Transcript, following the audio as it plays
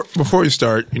before we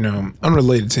start,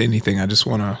 unrelated to anything, I just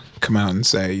want to come out and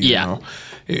say,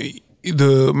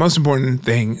 the most important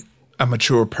thing a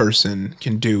mature person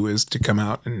can do is to come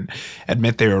out and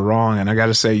admit they were wrong. And I got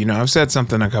to say, I've said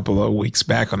something a couple of weeks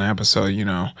back on the episode,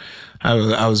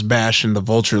 I was bashing the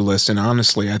Vulture list, and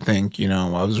honestly, I think,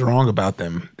 I was wrong about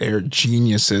them. They're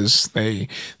geniuses. The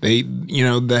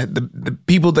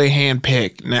people they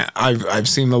handpick. Now, I've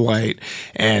seen the light,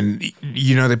 and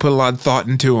they put a lot of thought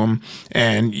into them.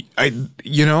 And I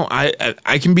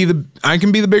can be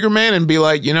the bigger man and be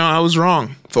like, I was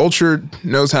wrong. Vulture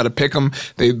knows how to pick them.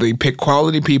 They pick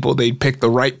quality people. They pick the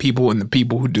right people and the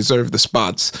people who deserve the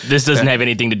spots. This doesn't have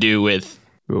anything to do with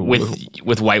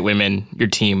white women. Your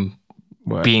team.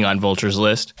 What? Being on Vulture's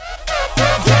list.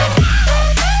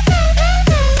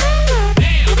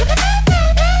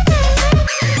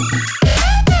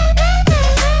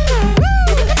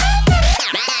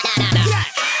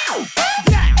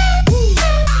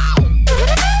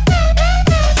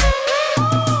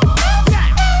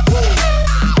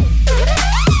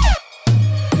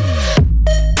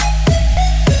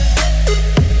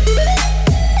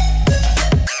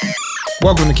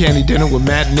 Welcome to Candy Dinner with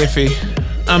Matt and Iffy.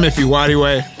 I'm Iffy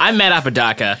Wadiway. I'm Matt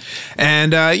Apodaca.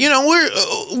 And, we're...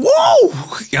 whoa!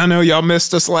 I know y'all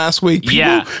missed us last week.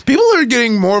 People are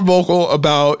getting more vocal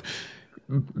about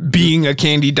being a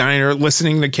Candy Diner,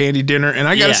 listening to Candy Dinner. And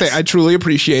I got to say, I truly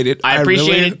appreciate it. I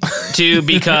appreciate it, too,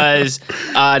 because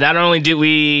not only did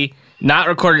we not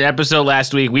record an episode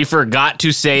last week, we forgot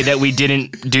to say that we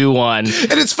didn't do one.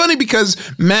 And it's funny because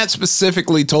Matt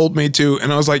specifically told me to,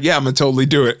 and I was like, yeah, I'm going to totally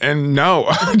do it. And no,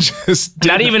 I just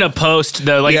didn't. Not even a post,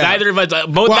 though. Neither of us,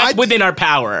 that's within our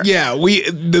power. Yeah,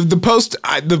 the post,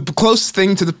 the closest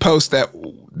thing to the post that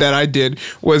I did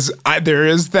was there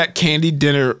is that Candy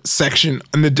Dinner section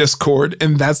in the Discord,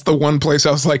 and that's the one place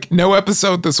I was like, no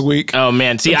episode this week. Oh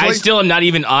man, see, I still am not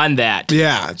even on that.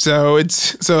 Yeah, so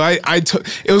it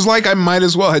was like I might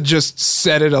as well have just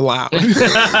said it aloud.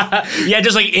 Yeah,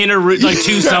 just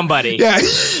to somebody. Yeah,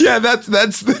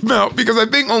 that's the amount, because I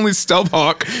think only Stealth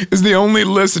Hawk is the only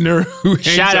listener who hangs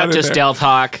Shout out to Stealth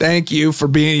Hawk. Thank you for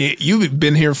you've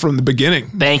been here from the beginning.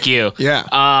 Thank you.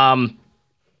 Yeah.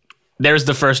 There's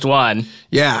the first one.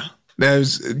 Yeah.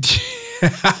 There's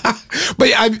but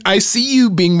I see you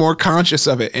being more conscious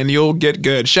of it, and you'll get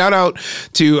good. Shout out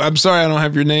to, I'm sorry I don't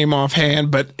have your name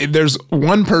offhand, but there's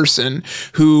one person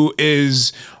who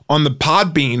is on the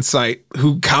Podbean site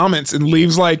who comments and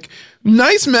leaves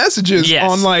nice messages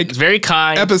on it's very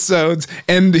kind episodes,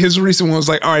 and his recent one was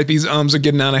like, all right, these ums are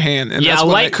getting out of hand. And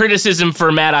that's criticism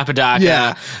for Matt Apodaca.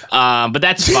 Yeah. But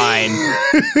that's fine.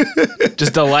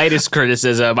 Just the lightest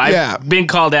criticism. I've been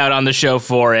called out on the show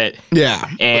for it. Yeah.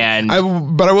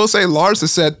 But I will say Lars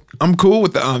has said, I'm cool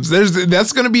with the ums.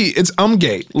 That's going to be, it's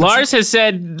umgate. Lars has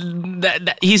said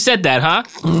that he said that, huh?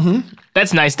 Mm-hmm.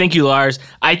 That's nice. Thank you, Lars.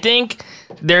 I think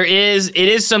it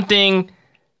is something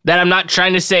that I'm not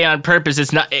trying to say on purpose.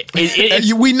 It's not.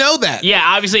 We know that. Yeah,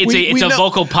 obviously it's a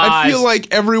vocal pause. I feel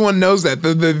like everyone knows that.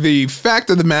 The fact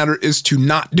of the matter is to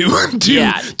not do it.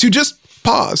 To just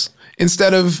pause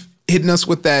instead of hitting us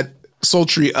with that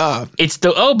sultry. But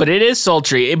it is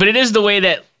sultry. But it is the way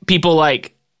that people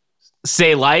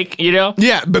say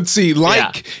Yeah, but see,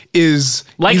 is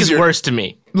is worse to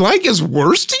me. Is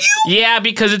worse to you? Yeah,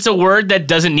 because it's a word that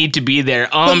doesn't need to be there.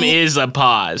 Is a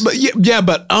pause. But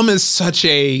but is such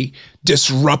a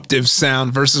disruptive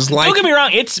sound versus Don't get me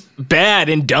wrong, it's bad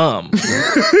and dumb.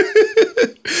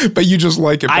 But you just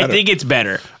like it better. I think it's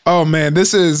better. Oh man,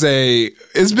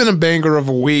 it's been a banger of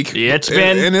a week. Yeah,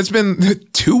 it's been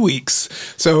 2 weeks.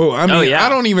 So I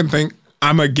don't even think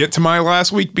I'm gonna get to my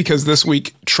last week because this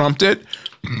week trumped it.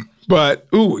 But,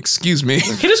 excuse me.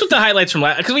 Hit us with the highlights from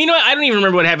last... Because, you know what? I don't even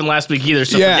remember what happened last week either,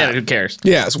 so forget it. Who cares?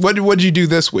 Yes. What did you do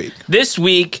this week? This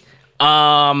week's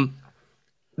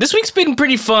been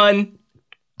pretty fun.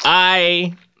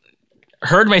 I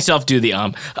heard myself do the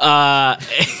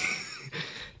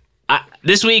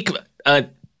this week, my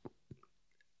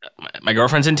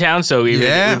girlfriend's in town, so we've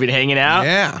been hanging out.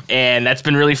 Yeah. And that's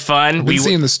been really fun. We've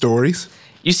seen the stories.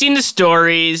 You've seen the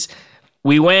stories.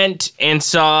 We went and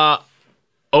saw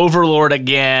Overlord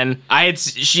again.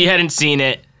 She hadn't seen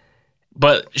it,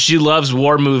 but she loves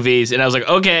war movies, and I was like,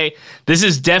 okay, this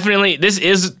is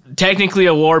technically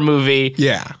a war movie.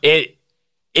 Yeah. It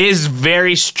is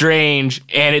very strange,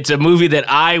 and it's a movie that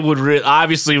I would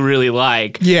obviously really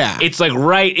like. Yeah. It's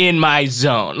right in my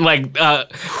zone.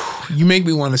 You make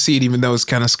me want to see it, even though it's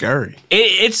kind of scary.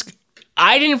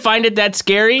 I didn't find it that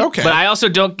scary. Okay. But I also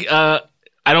don't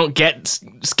get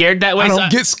scared that way. I don't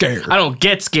get scared. I don't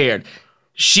get scared.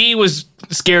 She was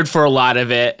scared for a lot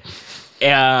of it.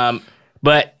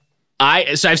 But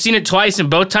I've seen it twice, and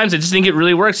both times I just think it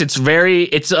really works. It's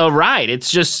a ride.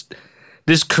 It's just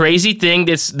this crazy thing.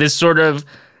 This sort of,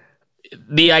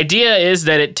 the idea is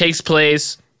that it takes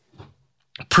place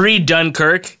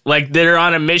pre-Dunkirk, like they're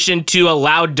on a mission to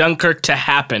allow Dunkirk to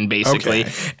happen, basically.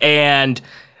 Okay. And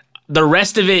the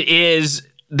rest of it is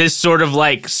this sort of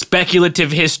like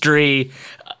speculative history,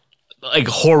 like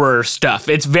horror stuff.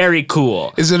 It's very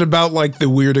cool. Is it about like the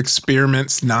weird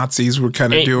experiments Nazis were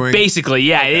kind of doing? Basically,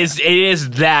 yeah. Okay. It is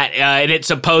that, and it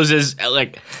supposes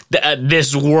like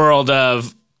this world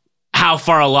of how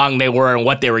far along they were and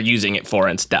what they were using it for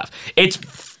and stuff.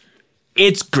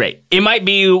 It's great. It might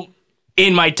be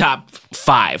in my top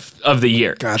 5 of the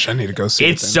year. Gosh, I need to go see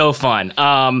it. It's so fun.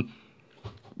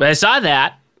 But I saw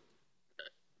that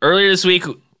earlier this week.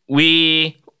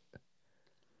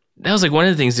 That was like one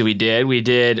of the things that we did. We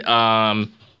went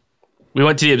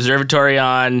to the observatory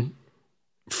on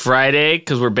Friday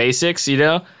because we're basics, you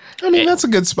know. I mean, that's a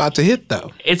good spot to hit,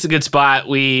 though. It's a good spot.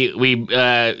 We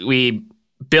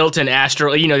built an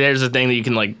asteroid. You know, there's a thing that you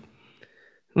can like.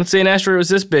 Let's say an asteroid was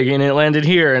this big and it landed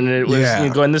here and it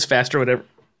was going this fast or whatever.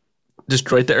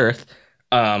 Destroyed the Earth.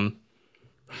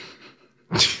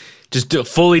 Just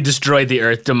fully destroyed the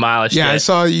Earth, demolished it. Yeah, I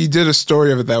saw you did a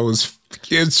story of it that was...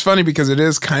 It's funny because it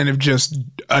is kind of just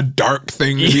a dark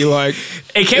thing to be like...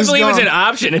 I can't believe it's an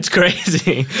option. It's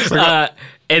crazy.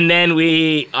 And then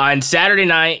on Saturday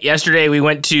night, yesterday, we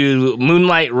went to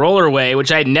Moonlight Rollerway,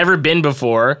 which I had never been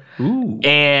before. Ooh.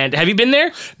 And have you been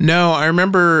there? No, I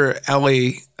remember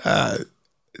Ellie had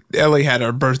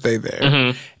her birthday there.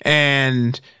 Mm-hmm.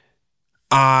 And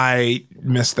I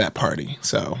missed that party.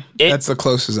 So that's the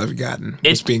closest I've gotten.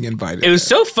 It's being invited. It was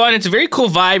so fun. It's a very cool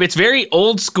vibe. It's very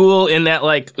old school in that,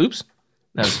 like, oops.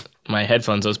 That was my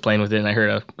headphones. I was playing with it and I heard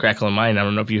a crackle in mine. I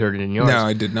don't know if you heard it in yours. No,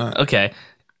 I did not. Okay.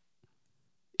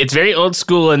 It's very old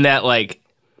school in that, like,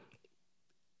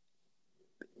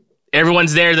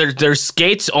 everyone's there. They're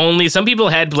skates only. Some people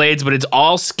had blades, but it's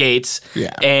all skates.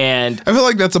 Yeah. And I feel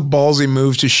like that's a ballsy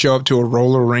move to show up to a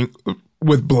roller rink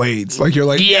with blades. Like, you're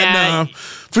like, nah,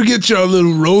 forget your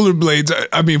little roller blades.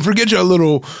 I mean, forget your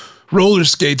little roller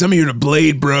skates. I'm here to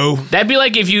blade, bro. That'd be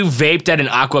like if you vaped at an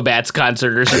Aquabats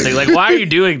concert or something. Like, why are you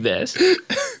doing this?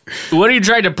 What are you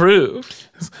trying to prove?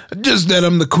 Just that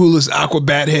I'm the coolest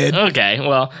Aquabat head. Okay,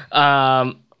 well,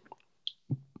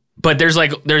 but there's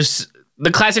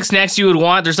the classic snacks you would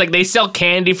want. There's like, they sell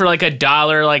candy for like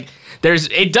 $1. Like,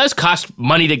 it does cost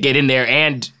money to get in there,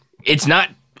 and it's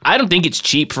not, I don't think it's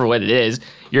cheap for what it is.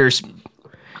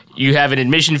 You have an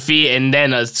admission fee and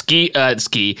then a skate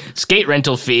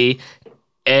rental fee.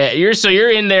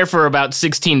 You're in there for about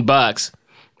 $16,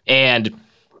 and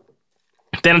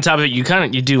then on top of it, you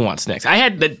do want snacks. I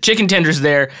had the chicken tenders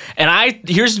there, and I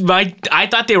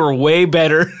thought they were way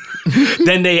better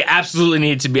than they absolutely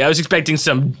needed to be. I was expecting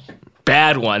some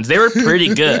bad ones. They were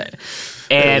pretty good.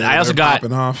 And I also got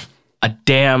a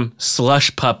damn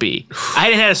slush puppy. I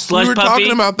hadn't had a slush puppy. We were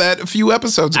talking about that a few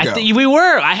episodes ago. We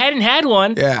were. I hadn't had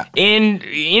one in,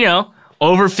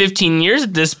 over 15 years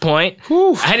at this point.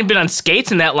 Whew. I hadn't been on skates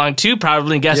in that long, too,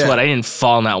 probably. Guess what? I didn't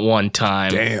fall not one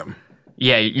time. Damn.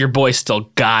 Yeah, your boy still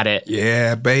got it.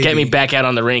 Yeah, baby. Get me back out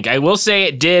on the rink. I will say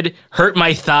it did hurt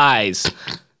my thighs.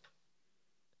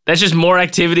 That's just more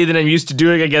activity than I'm used to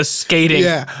doing, I guess, skating.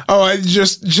 Yeah. Oh, I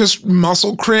just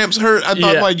muscle cramps hurt. I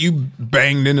thought like you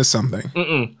banged into something.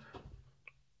 Mm-mm.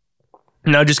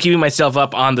 No, just keeping myself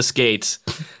up on the skates.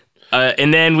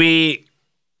 And then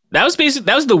that was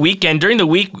the weekend. During the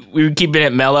week, we were keeping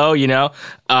it mellow,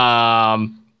 I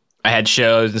had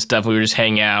shows and stuff. We were just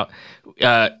hanging out.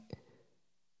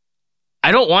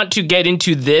 I don't want to get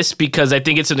into this because I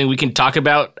think it's something we can talk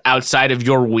about outside of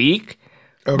your week.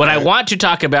 Okay. But I want to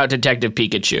talk about Detective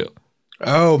Pikachu.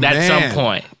 Oh, man. At some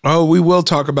point. Oh, we will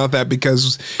talk about that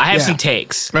because... I have some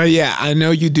takes. Yeah, I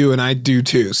know you do, and I do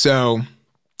too. So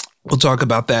we'll talk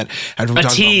about that after we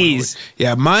talk tease.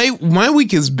 About my week. Yeah, my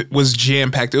week was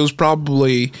jam-packed. It was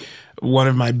probably one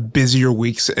of my busier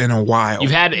weeks in a while. You've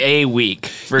had a week,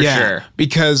 for sure.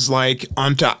 Because, I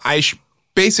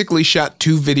basically shot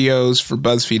 2 videos for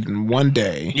BuzzFeed in one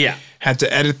day. Yeah. Had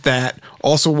to edit that.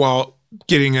 Also, while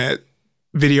getting a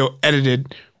video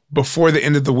edited before the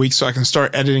end of the week so I can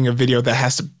start editing a video that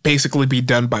has to basically be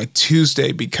done by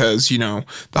Tuesday because, the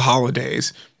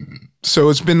holidays. So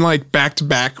it's been like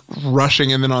back-to-back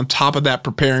rushing, and then on top of that,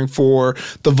 preparing for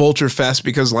the Vulture Fest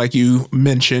because, like you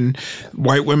mentioned,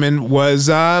 White Women was,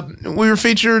 we were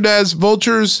featured as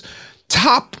Vulture's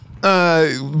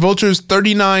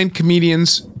 39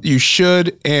 comedians you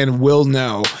should and will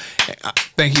know.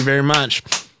 Thank you very much.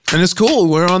 And it's cool.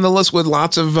 We're on the list with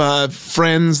lots of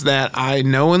friends that I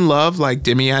know and love, like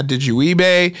Demi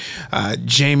Adejuyigbe,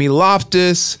 Jamie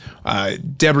Loftus,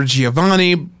 Deborah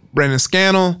Giovanni, Brendan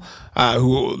Scannell,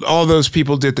 who all those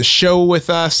people did the show with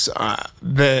us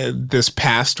this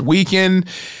past weekend.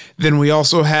 Then we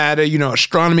also had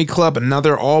Astronomy Club,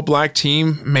 another all-black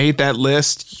team, made that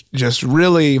list. Just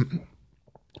really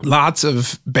lots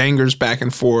of bangers back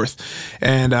and forth,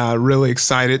 and really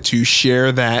excited to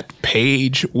share that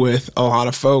page with a lot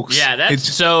of folks. Yeah,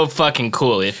 that's so fucking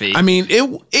cool, Iffy. I mean,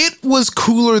 it was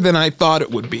cooler than I thought it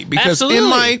would be, because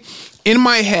in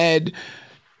my head,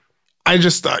 I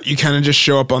just thought you kind of just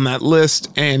show up on that list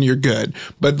and you're good.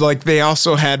 But like, they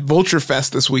also had Vulture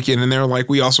Fest this weekend, and they're like,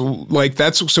 we also like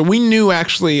so we knew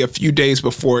actually a few days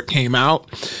before it came out,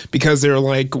 because they're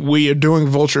like, we are doing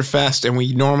Vulture Fest and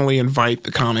we normally invite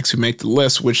the comics who make the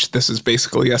list, which this is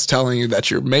basically us telling you that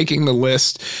you're making the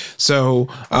list. So,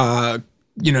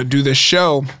 do this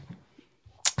show.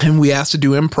 And we asked to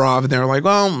do improv, and they were like,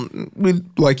 well,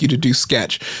 we'd like you to do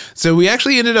sketch. So we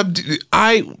actually ended up,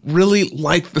 I really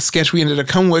liked the sketch we ended up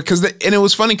coming with, and it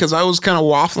was funny because I was kind of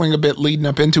waffling a bit leading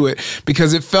up into it,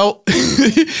 because it felt,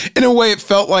 in a way, it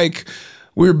felt like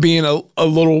we were being a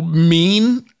little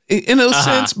mean in a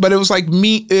sense, but it was like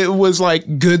it was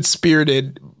like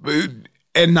good-spirited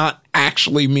and not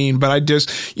actually mean. But I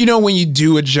just, when you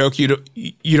do a joke, you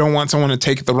don't want someone to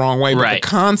take it the wrong way. But right. The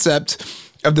concept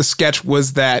of the sketch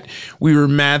was that we were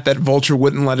mad that Vulture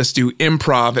wouldn't let us do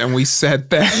improv, and we said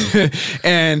that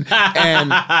and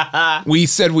we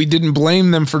said we didn't blame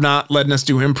them for not letting us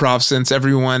do improv, since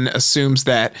everyone assumes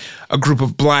that a group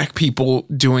of black people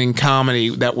doing comedy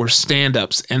that were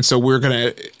stand-ups, and so we're going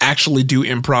to actually do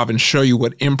improv and show you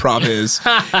what improv is.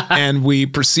 And we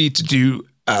proceed to do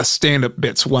stand-up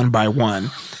bits one by one,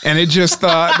 and it just the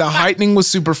heightening was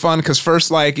super fun, because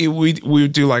first, like, we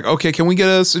would do like, okay, can we get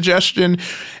a suggestion,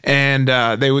 and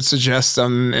they would suggest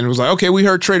something, and it was like, okay, we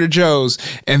heard Trader Joe's,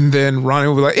 and then Ronnie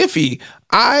would be like, Iffy,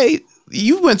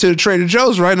 you went to the Trader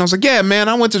Joe's, right? And I was like, yeah, man,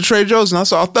 I went to Trader Joe's and I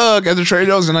saw Thug at the Trader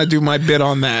Joe's, and I do my bit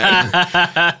on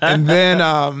that. And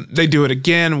then they do it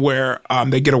again where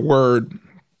they get a word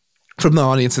from the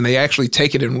audience, and they actually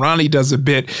take it, and Ronnie does a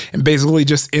bit and basically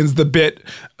just ends the bit,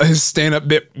 his stand-up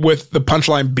bit, with the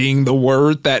punchline being the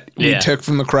word that we took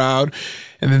from the crowd.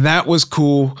 And then that was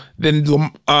cool. Then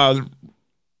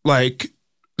like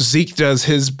Zeke does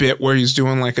his bit where he's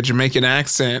doing like a Jamaican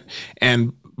accent,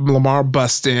 and Lamar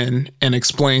busts in and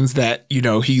explains that,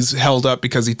 he's held up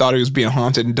because he thought he was being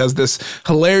haunted, and does this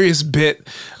hilarious bit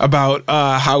about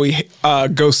how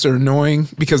ghosts are annoying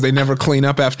because they never clean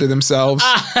up after themselves.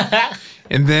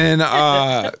 And then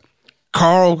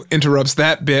Carl interrupts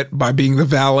that bit by being the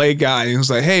valet guy. And he's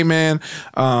like, hey, man,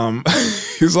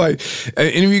 he's like,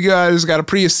 any of you guys got a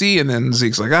Prius C? And then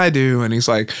Zeke's like, I do. And he's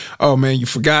like, oh, man, you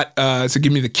forgot to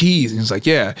give me the keys. And he's like,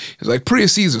 yeah. He's like,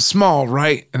 Prius C's are small,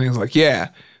 right? And he's like, yeah.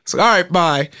 It's like, all right,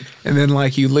 bye. And then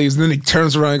like he leaves, and then he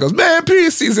turns around and goes, man,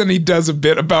 Prius C's, and he does a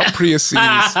bit about Prius C's.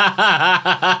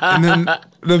 And then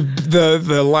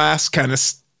the last kind of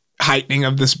heightening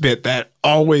of this bit that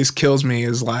always kills me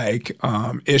is like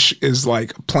Ish is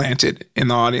like planted in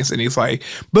the audience, and he's like,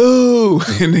 boo.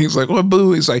 And he's like, what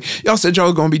boo? He's like, y'all said y'all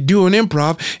were gonna be doing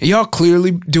improv, and y'all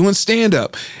clearly doing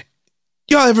stand-up.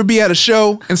 Y'all ever be at a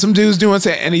show and some dude's doing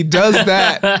stand-up? And he does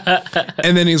that.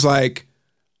 And then he's like,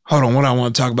 hold on, what I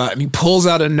want to talk about. And he pulls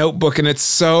out a notebook, and it's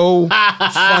so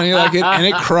funny, like it, and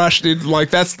it crushed it. Like,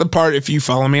 that's the part, if you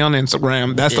follow me on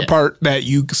Instagram, that's the part that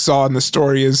you saw in the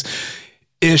story, is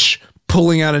Ish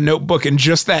pulling out a notebook, and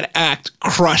just that act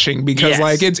crushing, because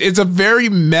like it's a very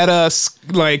meta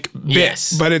like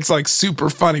bit, but it's like super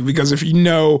funny, because if you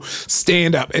know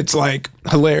stand up, it's like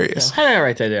hilarious. How did I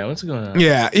write that down? What's going on?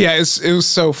 Yeah, it was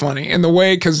so funny, and the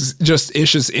way, because just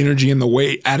Ish's energy and the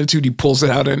way attitude he pulls it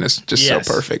out in is just so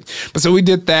perfect. But so we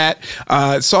did that.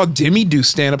 Saw Demi do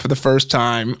stand up for the first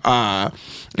time.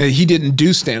 He didn't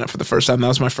do stand up for the first time. That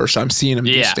was my first time seeing him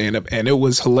do stand up, and it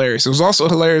was hilarious. It was also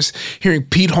hilarious hearing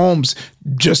Pete Holmes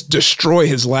just destroy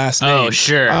his last name. Oh,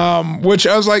 sure. Which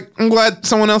I was like, I'm glad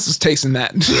someone else is tasting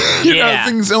that. I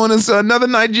think someone is another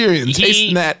Nigerian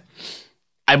tasting that.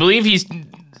 I believe he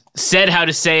said how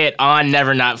to say it on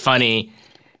Never Not Funny,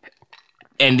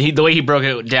 and the way he broke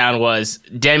it down was,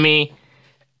 Demi,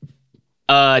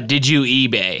 did you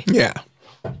eBay?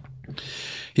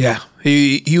 Yeah,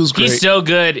 he was great. He's so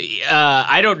good.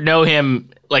 I don't know him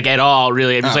like at all,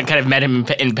 really. I just like kind of met him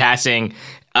in passing.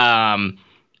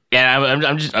 And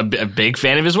I'm just a big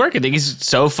fan of his work. I think he's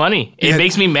so funny. It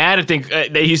makes me mad to think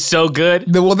that he's so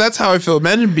good. Well, that's how I feel.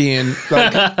 Imagine being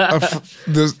like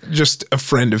just a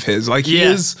friend of his. Like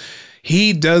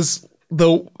he does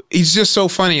he's just so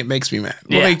funny. It makes me mad.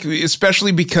 Yeah. Like,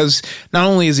 especially because not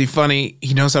only is he funny,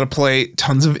 he knows how to play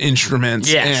tons of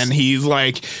instruments, and he's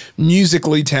like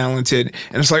musically talented.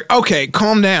 And it's like, okay,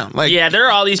 calm down. Like, yeah, there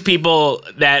are all these people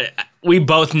that we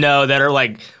both know that are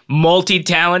like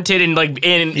multi-talented and like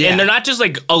and they're not just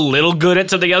like a little good at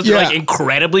something else, they're like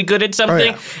incredibly good at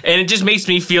something. And it just makes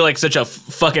me feel like such a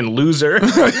fucking loser.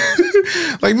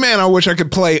 Like, man, I wish I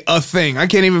could play a thing. I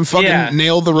can't even fucking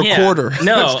nail the recorder.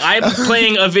 No, I'm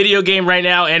playing a video game right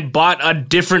now and bought a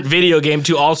different video game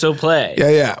to also play.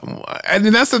 Yeah. And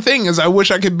that's the thing is I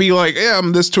wish I could be like,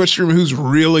 I'm this Twitch streamer who's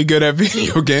really good at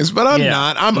video games, but I'm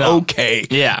not. I'm okay.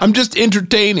 Yeah. I'm just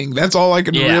entertaining. That's all I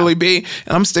can really be.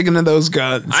 And I'm sticking to those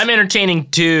guns. I'm entertaining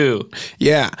too.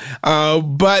 Yeah.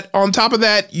 But on top of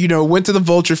that, went to the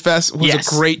Vulture Fest. It was a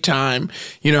great time.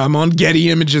 I'm on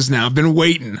Getty Images now. I've been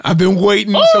waiting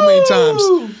so many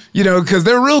times, because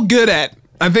they're real good at,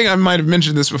 I think I might have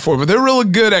mentioned this before, but they're really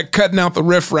good at cutting out the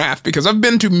riffraff because I've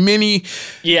been to many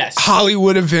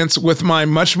Hollywood events with my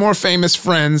much more famous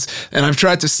friends, and I've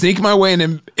tried to sneak my way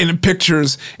in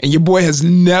pictures, and your boy has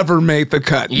never made the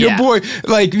cut. Your boy,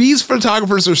 like, these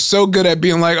photographers are so good at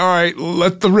being like, all right,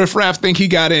 let the riffraff think he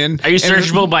got in. Are you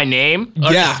searchable by name?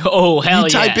 Yeah. Oh, hell yeah. You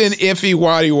type in Iffy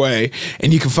Waddy Way,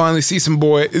 and you can finally see some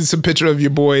picture of your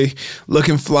boy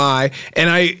looking fly. And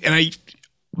I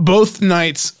both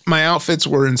nights, my outfits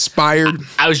were inspired.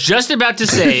 I was just about to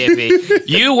say, Iffy,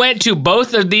 you went to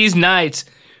both of these nights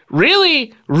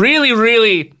really, really,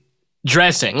 really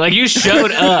dressing. Like, you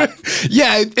showed up.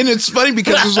 Yeah, and it's funny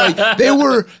because it was like, they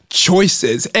were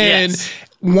choices. And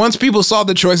once people saw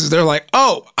the choices, they're like,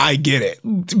 oh, I get it.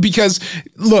 Because,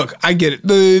 look, I get it.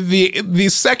 The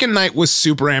second night was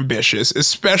super ambitious,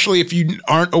 especially if you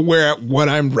aren't aware of what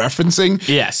I'm referencing.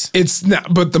 Yes. It's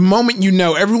not, but the moment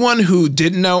everyone who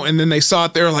didn't know and then they saw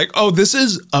it, they were like, oh, this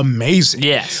is amazing.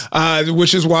 Yes.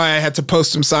 Which is why I had to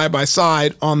post them side by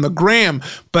side on the gram.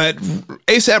 But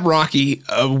ASAP Rocky,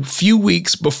 a few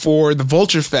weeks before the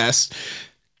Vulture Fest,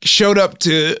 showed up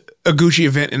to a Gucci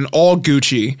event in all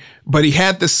Gucci, but he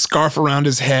had this scarf around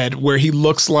his head where he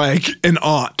looks like an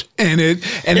aunt, and it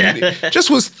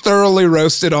just was thoroughly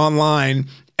roasted online.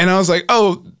 And I was like,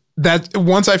 oh, that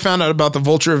once I found out about the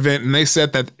Vulture event and they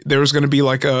said that there was going to be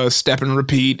like a step and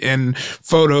repeat and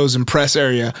photos and press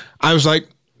area, I was like,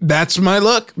 that's my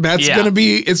look. That's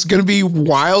it's going to be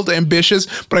wild, ambitious,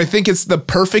 but I think it's the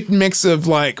perfect mix of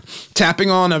like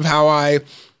tapping on of how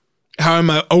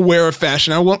I'm aware of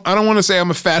fashion. I don't want to say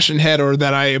I'm a fashion head or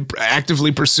that I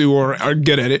actively pursue or are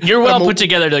good at it. You're well put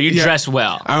together, though. You dress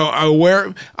well.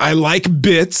 I like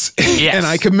bits, and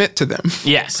I commit to them.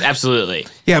 Yes, absolutely.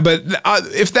 Yeah, but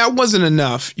if that wasn't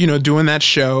enough, doing that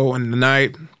show and the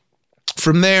night,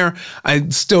 from there,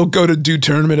 I'd still go to do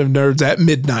Tournament of Nerds at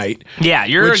midnight. Yeah,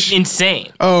 you're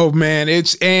insane. Oh, man.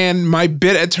 And my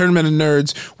bit at Tournament of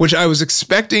Nerds, which I was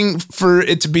expecting for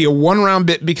it to be a one-round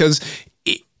bit because...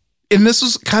 And this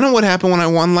was kind of what happened when I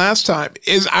won last time,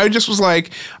 is I just was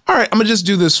like, all right, I'm going to just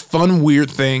do this fun, weird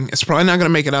thing. It's probably not going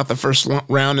to make it out the first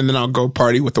round, and then I'll go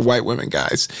party with the white women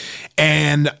guys.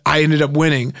 And I ended up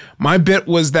winning. My bit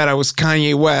was that I was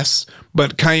Kanye West,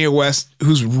 but Kanye West,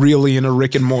 who's really into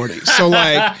Rick and Morty. So,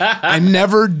 like, I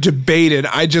never debated.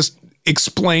 I just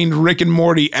explained Rick and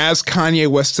Morty as Kanye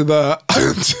West to the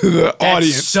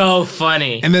audience. That's so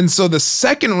funny. And then so the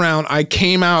second round, I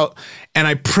came out and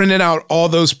I printed out all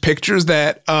those pictures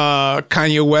that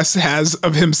Kanye West has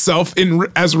of himself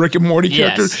as Rick and Morty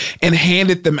characters and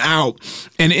handed them out.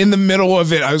 And in the middle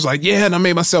of it, I was like, yeah, and I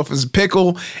made myself as a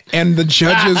pickle. And the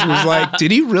judges was like,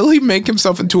 did he really make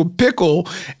himself into a pickle?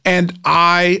 And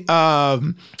I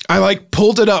like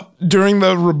pulled it up during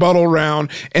the rebuttal round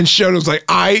and showed it was like,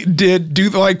 I did do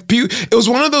it was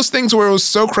one of those things where it was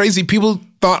so crazy. People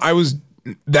thought that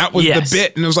was the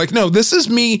bit. And it was like, no, this is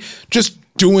me just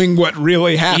doing what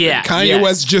really happened. Kanye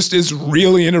West just is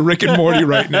really into Rick and Morty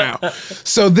right now.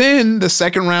 So then the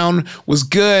second round was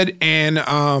good, and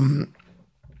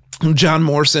John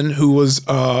Morrison, who's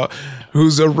a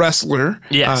wrestler,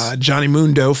 Johnny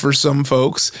Mundo for some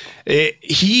folks,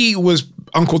 he was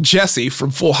Uncle Jesse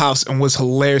from Full House and was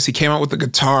hilarious. He came out with a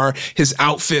guitar. His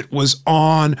outfit was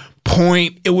on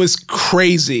point. It was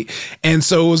crazy. And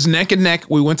so it was neck and neck.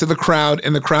 We went to the crowd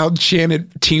and the crowd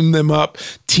chanted, team them up,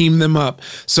 team them up.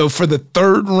 So for the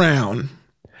third round,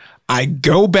 I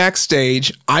go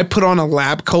backstage. I put on a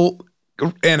lab coat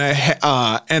and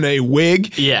a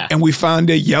wig. Yeah. And we found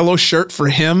a yellow shirt for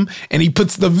him. And he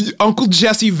puts the Uncle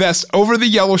Jesse vest over the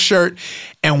yellow shirt.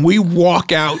 And we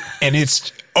walk out and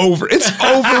it's over. It's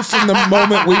over from the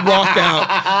moment we walked out.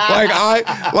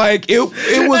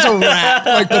 It was a wrap.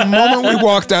 Like the moment we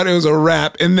walked out, it was a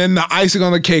wrap. And then the icing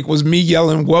on the cake was me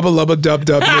yelling "Wubba lubba dub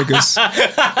dub niggas." And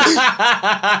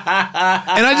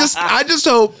I just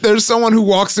hope there's someone who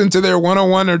walks into their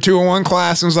 101 or 201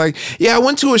 class and was like, "Yeah, I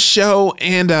went to a show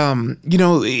and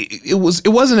it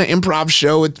wasn't an improv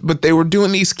show, but they were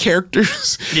doing these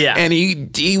characters. Yeah, and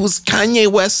he was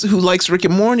Kanye West who likes Rick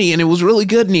and Morty, and it was really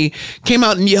good. And he came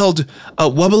out and yelled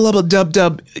 "Wubba lubba dub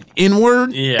dub"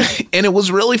 N-word. Yeah, and it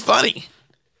was really funny.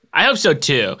 I hope so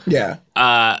too. Yeah.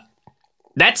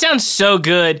 That sounds so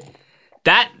good.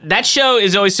 That show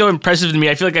is always so impressive to me.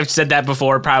 I feel like I've said that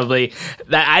before, probably.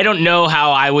 That I don't know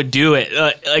how I would do it,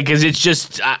 because it's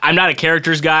just I'm not a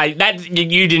characters guy. That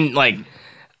you didn't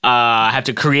have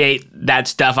to create that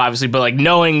stuff, obviously, but like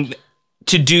knowing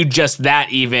to do just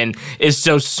that even is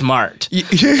so smart.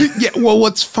 Yeah. Well,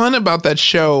 what's fun about that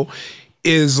show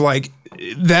is like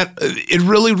that it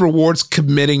really rewards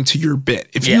committing to your bit.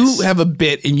 If you have a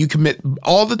bit and you commit,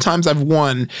 all the times I've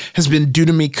won has been due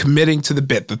to me committing to the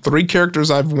bit. The 3 characters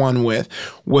I've won with,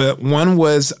 one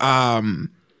was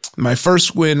my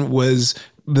first win was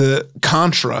the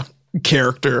Contra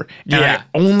character, and I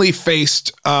only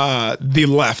faced the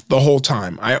left the whole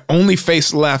time. I only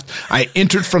faced left. I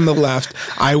entered from the left.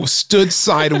 I stood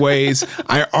sideways.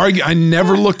 I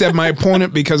never looked at my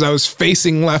opponent because I was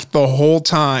facing left the whole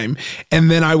time,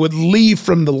 and then I would leave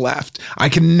from the left. I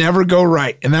could never go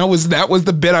right, and that was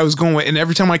the bit I was going with. And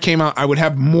every time I came out, I would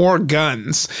have more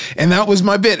guns, and that was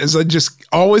my bit. Is I just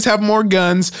always have more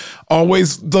guns,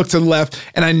 always look to the left,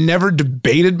 and I never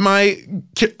debated my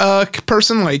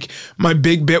person. Like, my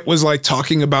big bit was like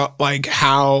talking about like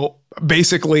how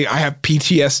basically I have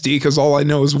PTSD because all I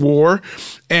know is war,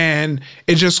 and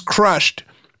it just crushed.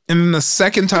 And then the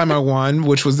second time I won,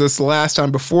 which was this last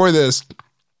time before this,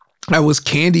 I was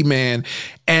Candyman,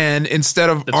 and instead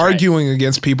of arguing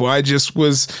against people, I just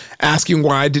was asking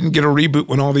why I didn't get a reboot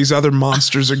when all these other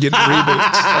monsters are getting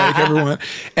reboots, like everyone.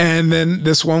 And then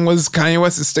this one was Kanye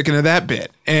West is sticking to that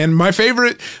bit. And my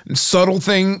favorite subtle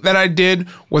thing that I did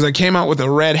was I came out with a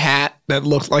red hat that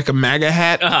looked like a MAGA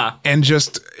hat and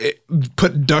just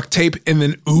put duct tape and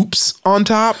then oops on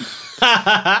top.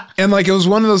 And like it was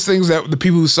one of those things that the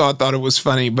people who saw it thought it was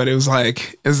funny, but it was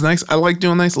nice. I like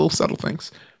doing nice little subtle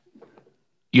things.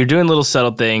 You're doing little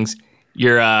subtle things.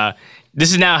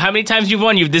 This is now how many times you've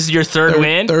won? This is your third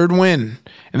win? Third win.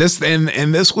 And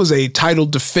this was a title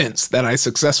defense that I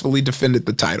successfully defended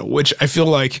the title, which I feel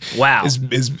like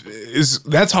is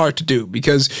that's hard to do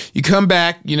because you come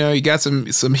back, you got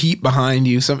some heat behind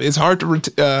you. It's hard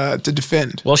to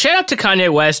defend. Well, shout out to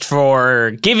Kanye West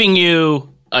for giving you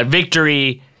a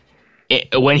victory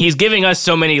when he's giving us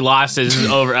so many losses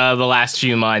over the last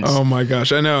few months. Oh my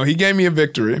gosh, I know. He gave me a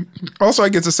victory. Also, I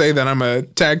get to say that I'm a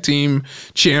tag team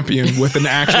champion with an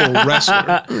actual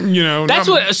wrestler. That's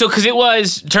because it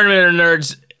was Tournament of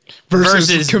Nerds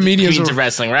versus Comedians of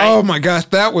Wrestling, right? Oh my gosh,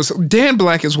 Dan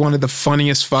Black is one of the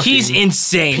funniest fucking He's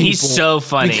insane. He's so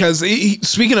funny. Because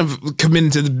speaking of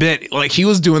committing to the bit, like he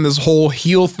was doing this whole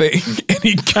heel thing and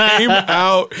he came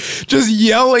out just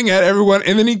yelling at everyone,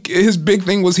 and then his big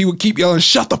thing was he would keep yelling,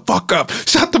 "Shut the fuck up.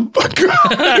 Shut the fuck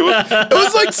up." It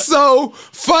was like so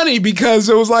funny because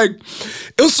it was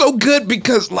so good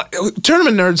because like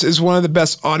Tournament Nerds is one of the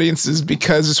best audiences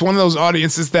because it's one of those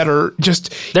audiences that are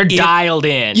just they're dialed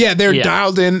in. Yeah, they're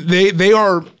dialed in. They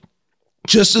are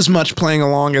just as much playing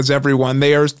along as everyone.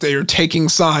 They are taking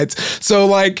sides. So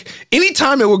like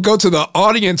anytime it would go to the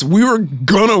audience, we were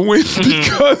gonna win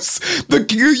because they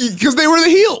were the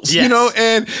heels,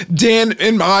 and Dan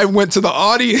and I went to the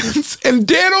audience and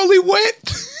Dan only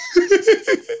went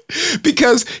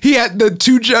because he had the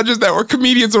 2 judges that were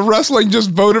comedians of wrestling just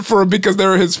voted for him because they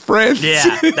were his friends.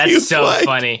 Yeah, that's so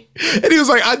funny. And he was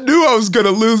like, I knew I was going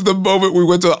to lose the moment we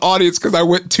went to the audience because I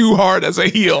went too hard as a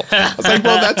heel. I was like,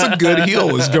 well, that's a good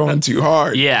heel, was going too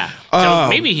hard. Yeah. So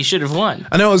maybe he should have won.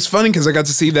 I know, it was funny because I got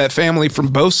to see that family from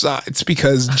both sides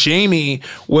because Jamie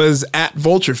was at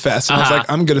Vulture Fest. And I was like,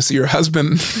 I'm going to see her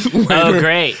husband later. Oh,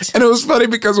 great. And it was funny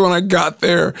because when I got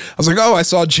there, I was like, oh, I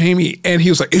saw Jamie. And he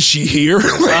was like, is she here?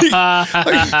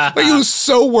 like he was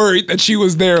so worried that she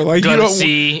was there. Like, you don't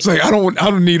see. It's like, I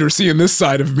don't need her seeing this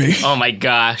side of me. Oh my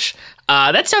gosh.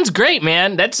 That sounds great,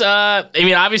 man. That's,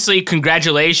 obviously,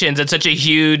 congratulations. That's such a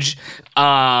huge,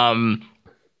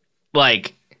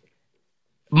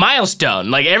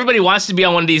 milestone. Like, everybody wants to be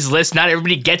on one of these lists. Not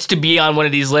everybody gets to be on one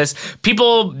of these lists.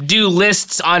 People do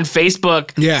lists on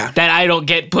Facebook that I don't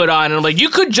get put on. And I'm like, you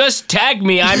could just tag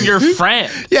me. I'm your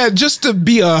friend. Yeah, just to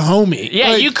be a homie.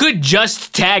 Yeah, you could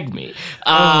just tag me.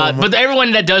 But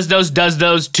everyone that does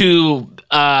those to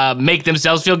make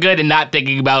themselves feel good and not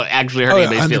thinking about actually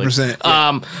hurting anybody's feelings.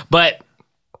 Yeah. But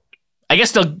I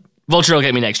guess Vulture will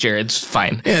get me next year. It's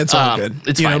fine. Yeah, it's all good.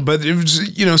 It's fine. But it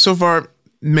was, so far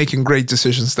making great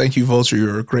decisions. Thank you, Vulture.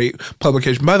 You're a great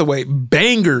publication. By the way,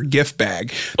 banger gift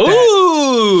bag.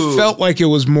 Ooh, felt like it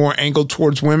was more angled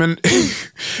towards women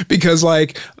because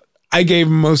like I gave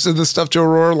most of the stuff to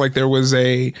Aurora. Like there was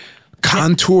a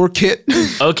contour kit.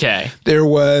 Okay. There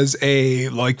was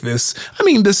this, I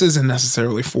mean, this isn't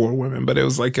necessarily for women, but it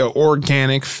was like an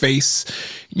organic face,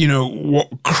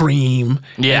 cream.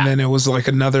 Yeah. And then it was like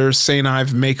another St.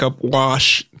 Ives makeup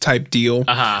wash type deal.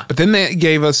 Uh-huh. But then they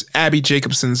gave us Abby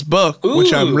Jacobson's book,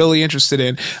 which I'm really interested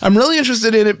in. I'm really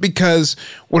interested in it because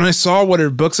when I saw what her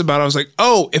book's about, I was like,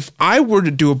 oh, if I were to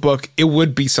do a book, it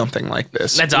would be something like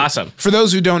this. That's awesome. For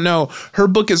those who don't know, her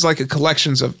book is like a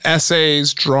collection of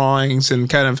essays, drawings, and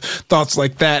kind of thoughts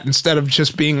like that instead of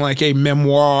just being like a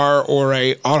memoir or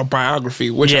a autobiography,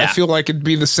 which I feel like it'd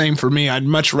be the same for me. I'd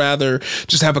much rather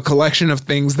just have a collection of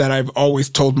things that I've always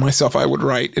told myself I would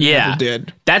write and never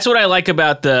did. That's what I like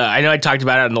about I know I talked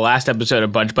about it in the last episode a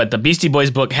bunch, but the Beastie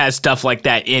Boys book has stuff like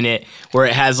that in it where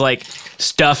it has like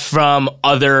stuff from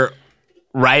other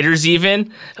writers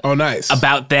even. Oh, nice.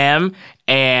 About them.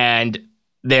 And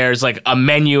there's like a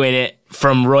menu in it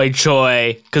from Roy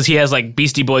Choi because he has like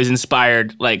Beastie Boys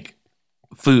inspired like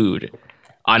food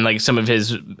on like some of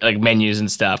his like menus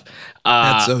and stuff.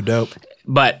 That's so dope.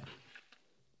 But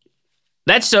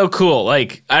that's so cool.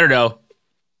 Like, I don't know.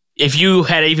 If you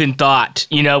had even thought,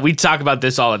 we talk about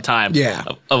this all the time. Yeah.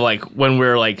 Of like when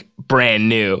we're like brand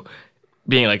new,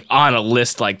 being like on a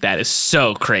list like that is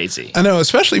so crazy. I know,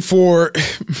 especially for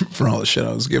all the shit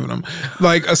I was giving them.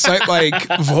 Like a site like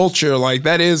Vulture, like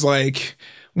that is like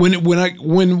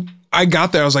when I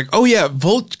got there, I was like, oh yeah,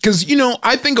 Vulture, because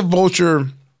I think of Vulture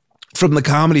from the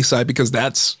comedy side because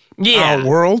that's our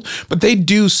world, but they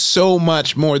do so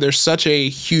much more. They're such a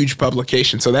huge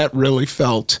publication, so that really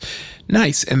felt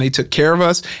nice, and they took care of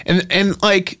us. And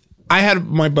like I had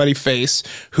my buddy Face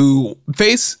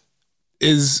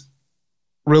is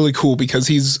really cool because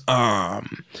he's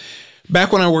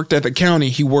back when I worked at the county,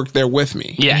 he worked there with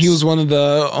me. Yes. He was one of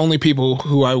the only people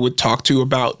who I would talk to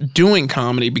about doing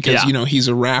comedy because, he's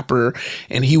a rapper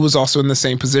and he was also in the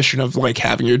same position of like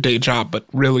having your day job, but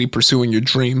really pursuing your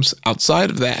dreams outside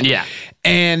of that. Yeah.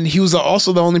 And he was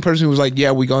also the only person who was like,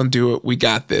 yeah, we gonna do it. We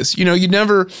got this.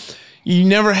 You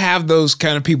never have those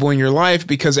kind of people in your life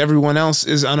because everyone else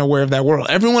is unaware of that world.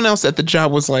 Everyone else at the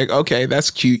job was like, okay,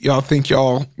 that's cute. Y'all think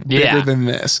y'all bigger than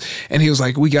this. And he was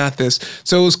like, we got this.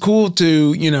 So it was cool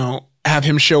to, have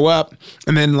him show up.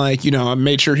 And then like, I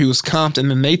made sure he was comped. And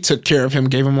then they took care of him,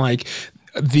 gave him like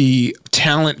the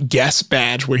talent guest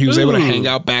badge where he was able to hang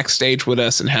out backstage with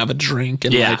us and have a drink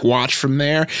and like watch from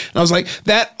there. And I was like,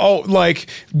 I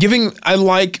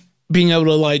like being able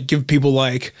to like give people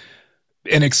like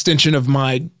an extension of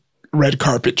my red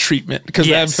carpet treatment because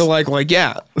I feel like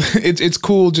it's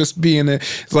cool just being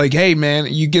it's like, hey man,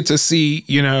 you get to see,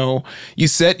 you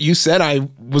said I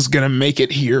was gonna make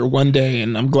it here one day,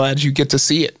 and I'm glad you get to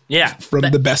see it. Yeah, from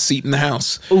the best seat in the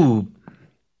house. Ooh,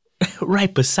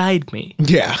 right beside me.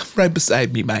 Yeah, right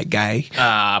beside me, my guy.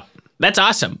 That's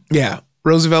awesome. Yeah,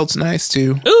 Roosevelt's nice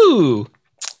too. Ooh,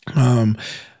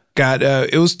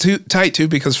 it was too tight too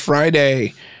because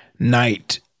Friday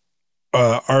night.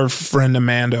 Our friend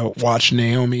Amanda watched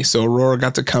Naomi, so Aurora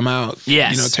got to come out.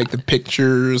 Yes. Take the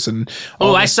pictures and.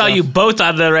 I saw you both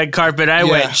on the red carpet. I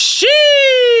went, sheesh.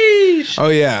 Oh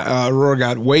yeah, Aurora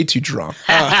got way too drunk.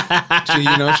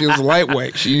 She was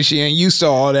lightweight. She ain't used to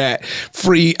all that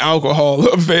free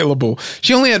alcohol available.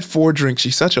 She only had 4 drinks.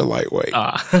 She's such a lightweight.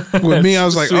 With me, I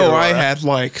was like, I had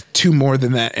like 2 more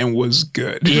than that and was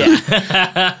good. Yeah.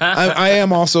 I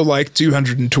am also like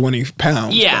 220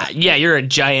 pounds. Yeah, you're a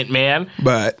giant man.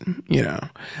 But,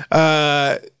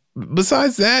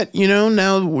 besides that,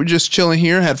 now we're just chilling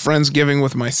here. Had Friendsgiving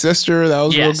with my sister. That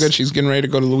was real good. She's getting ready to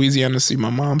go to Louisiana to see my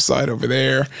mom's side over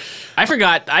there. I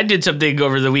forgot. I did something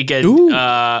over the weekend.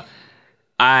 I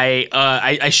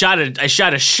shot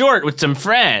a short with some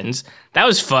friends. That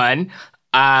was fun.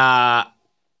 I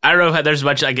don't know if there's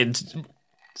much I could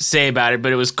say about it,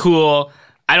 but it was cool.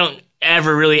 I don't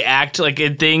ever really act like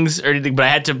in things or anything, but I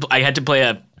had to play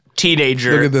a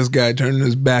teenager. Look at this guy turning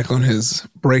his back on his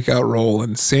breakout role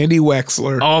and Sandy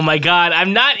Wexler. Oh my God,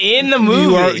 I'm not in the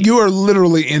movie. You are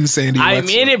literally in Sandy Wexler. I'm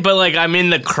in it, but like I'm in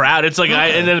the crowd. It's like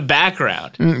in the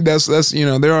background. That's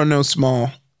there are no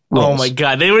small roles. Oh my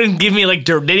God, they didn't give me they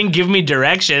didn't give me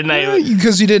direction.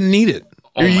 Because you didn't need it.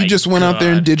 Oh you just went out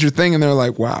there and did your thing, and they're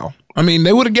like, wow. I mean,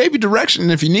 they would have gave you direction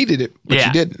if you needed it, but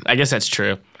you didn't. I guess that's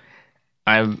true.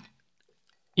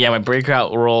 Yeah, my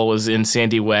breakout role was in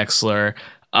Sandy Wexler.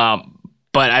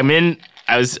 But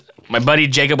my buddy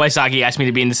Jacob Wysocki asked me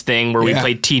to be in this thing where we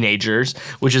played teenagers,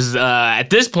 which is at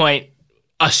this point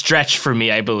a stretch for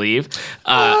me, I believe.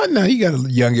 No, you got a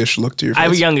youngish look to your face. I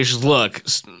have a youngish look.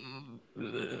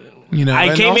 You know,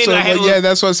 I came also, in. Yeah,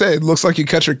 that's what I said. It looks like you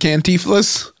cut your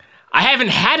cantinflas. I haven't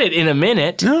had it in a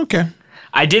minute. Oh, okay.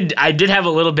 I did have a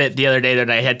little bit the other day that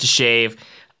I had to shave,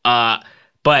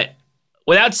 but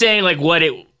without saying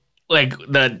the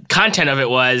content of it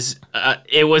was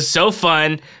so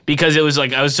fun because it was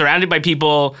like I was surrounded by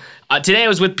people. Today I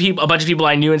was with a bunch of people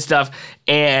I knew and stuff,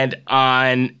 and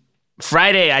on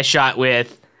Friday I shot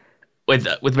with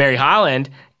Mary Holland.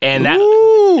 And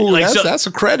that's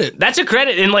a credit. That's a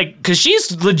credit, and because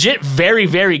she's legit very,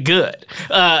 very good.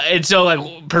 And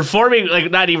so performing,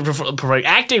 not even performing,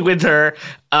 acting with her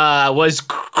was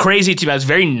crazy to me. I was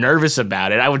very nervous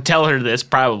about it. I would tell her this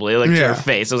probably to her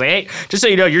face. I was like, hey, just so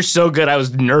you know, you're so good. I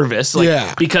was nervous,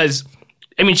 because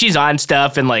I mean she's on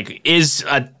stuff and is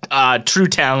a true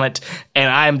talent,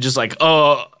 and I'm just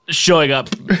showing up,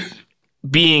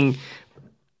 being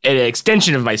an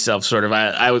extension of myself, sort of.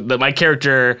 My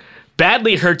character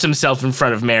badly hurts himself in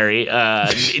front of Mary,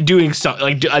 doing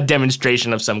a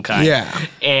demonstration of some kind. Yeah,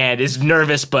 and is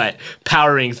nervous but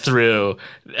powering through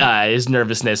his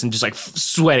nervousness and just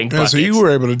sweating buckets. So you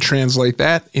were able to translate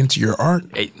that into your art.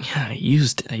 I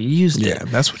used it. Yeah,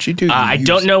 that's what you do. I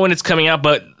don't know when it's coming out,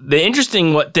 but the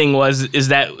interesting thing is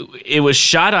that it was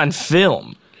shot on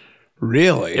film.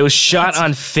 Really? It was shot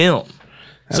on film.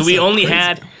 So we only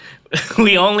had.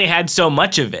 We only had so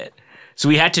much of it, so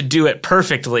we had to do it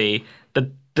perfectly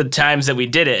the times that we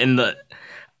did it. And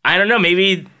I don't know,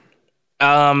 maybe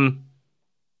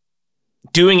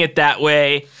doing it that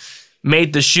way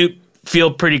made the shoot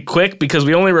feel pretty quick because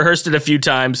we only rehearsed it a few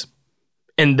times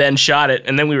and then shot it,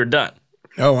 and then we were done.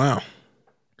 Oh wow!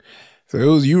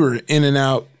 So you were in and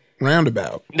out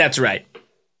roundabout. That's right.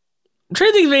 I'm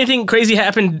trying to think if anything crazy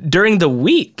happened during the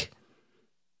week.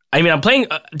 I mean, I'm playing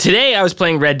today. I was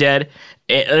playing Red Dead.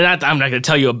 I'm not going to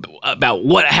tell you about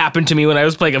what happened to me when I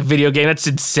was playing a video game. That's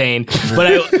insane.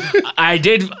 But I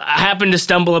did happen to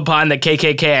stumble upon the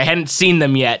KKK. I hadn't seen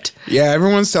them yet. Yeah,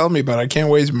 everyone's telling me, but I can't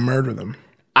wait to murder them.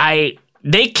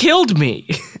 They killed me.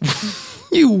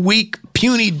 You weak,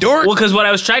 puny dork. Well, because what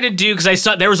I was trying to do, because I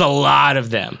saw there was a lot of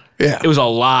them. Yeah. It was a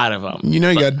lot of them. You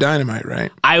know you got dynamite,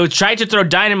 right? I was trying to throw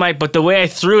dynamite, but the way I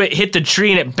threw it hit the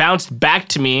tree and it bounced back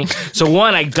to me. So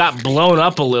one, I got blown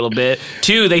up a little bit.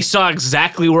 Two, they saw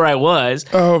exactly where I was.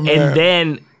 Oh, man. And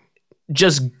then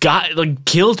just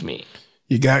killed me.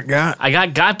 You got? I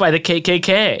got by the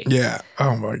KKK. Yeah.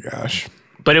 Oh, my gosh.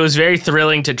 But it was very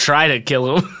thrilling to try to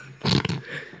kill him.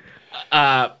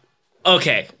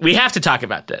 Okay, we have to talk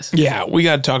about this. Yeah, we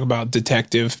got to talk about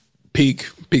Detective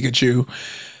Pikachu.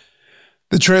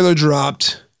 The trailer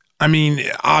dropped. I mean,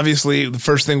 obviously, the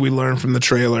first thing we learned from the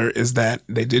trailer is that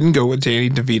they didn't go with Danny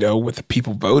DeVito, what the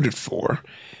people voted for.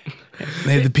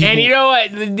 And you know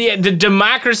what? The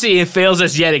democracy fails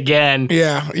us yet again.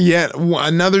 Yeah, yet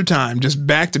another time, just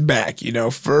back to back.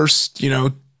 First,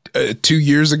 2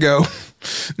 years ago,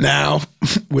 now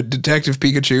with Detective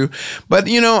Pikachu. But,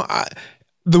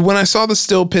 when I saw the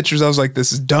still pictures, I was like,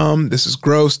 this is dumb, this is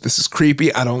gross, this is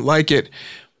creepy, I don't like it.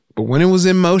 But when it was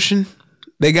in motion,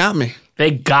 they got me.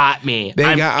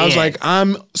 I was like,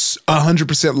 I'm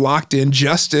 100% locked in.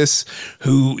 Justice,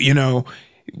 who,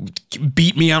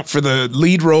 beat me out for the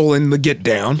lead role in The Get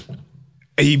Down.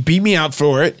 He beat me out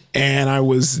for it, and I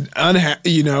was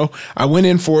unhappy. I went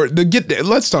in for it.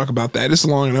 Let's talk about that. It's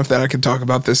long enough that I can talk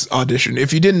about this audition.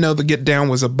 If you didn't know, The Get Down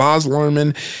was a Baz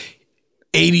Luhrmann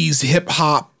 80s hip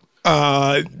hop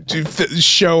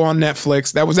show on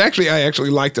Netflix. That was I actually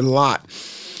liked it a lot.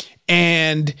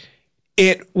 And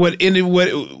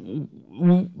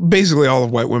basically all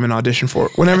of white women audition for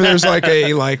it. Whenever there's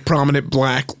a prominent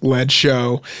black led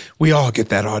show, we all get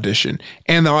that audition.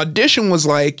 And the audition was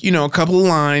a couple of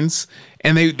lines,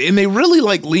 and they really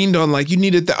leaned on you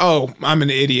needed I'm an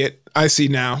idiot. I see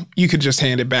now. You could just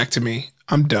hand it back to me.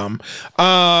 I'm dumb.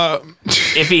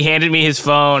 If he handed me his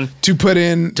phone to put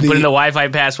in the Wi-Fi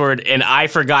password, and I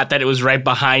forgot that it was right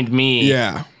behind me.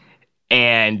 Yeah.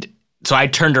 And so I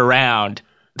turned around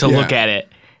to look at it,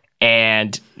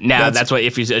 and now that's what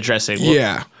Iffy's addressing.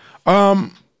 Yeah.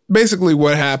 Basically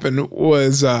what happened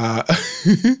was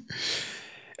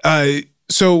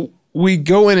so we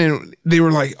go in and they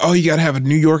were like, oh, you got to have a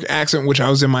New York accent, which I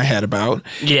was in my head about.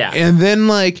 Yeah. And then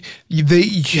they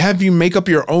have you make up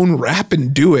your own rap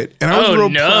and do it. And I was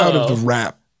proud of the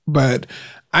rap, but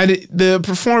The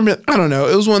performance, I don't know.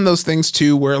 It was one of those things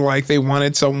too, where like they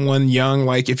wanted someone young.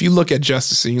 Like if you look at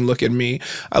Justice and you look at me,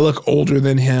 I look older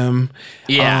than him.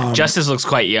 Yeah, Justice looks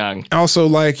quite young. Also,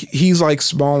 like he's like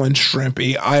small and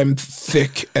shrimpy. I'm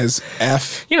thick as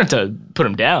F. You don't have to put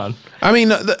him down. I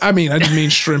mean, I didn't mean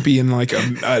shrimpy in like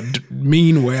a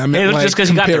mean way. I mean, Hey, like, just because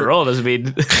you got the role doesn't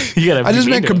mean you gotta. I just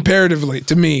meant comparatively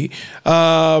to me.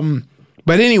 But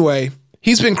anyway.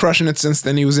 He's been crushing it since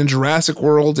then. He was in Jurassic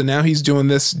World, and now he's doing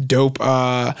this dope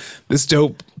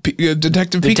Detective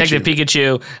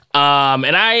Pikachu.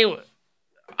 And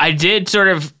I did sort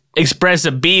of express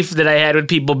a beef that I had with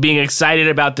people being excited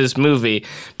about this movie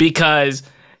because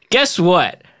guess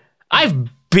what? I've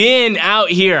been out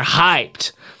here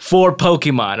hyped for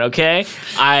Pokemon, okay?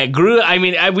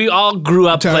 We all grew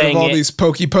up playing all these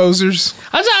Poke posers.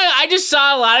 I just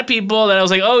saw a lot of people that I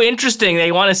was like, oh, interesting.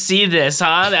 They want to see this,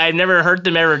 huh? I'd never heard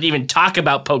them ever even talk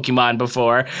about Pokemon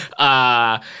before.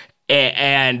 And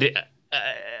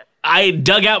I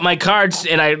dug out my cards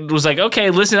and I was like, okay,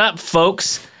 listen up,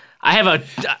 folks. I have a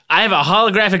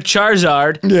holographic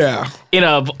Charizard in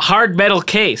a hard metal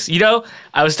case. You know,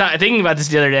 I was thinking about this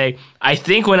the other day. I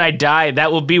think when I die,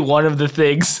 that will be one of the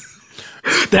things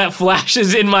that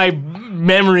flashes in my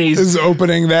memories. Is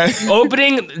opening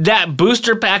that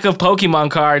booster pack of Pokemon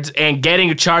cards and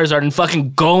getting a Charizard and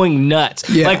fucking going nuts.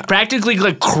 Yeah. Like practically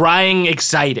like crying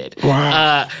excited.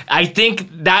 Wow. I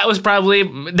think that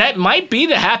might be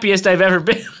the happiest I've ever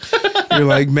been. You're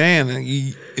like, man,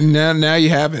 now you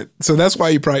have it. So that's why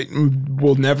you probably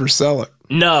will never sell it.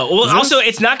 No. Well, also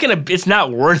it's not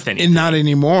worth anything. And not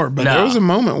anymore. But there was a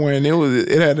moment when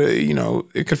it had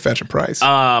it could fetch a price.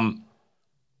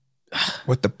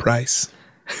 What the price?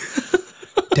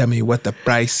 Tell me what the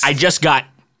price. I just got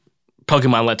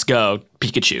Pokemon Let's Go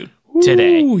Pikachu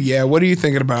today. Ooh, yeah. What are you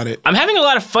thinking about it? I'm having a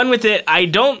lot of fun with it. I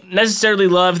don't necessarily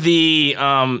love the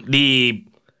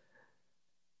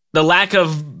lack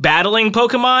of battling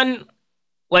Pokemon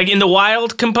like in the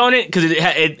wild component because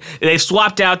they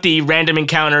swapped out the random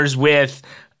encounters with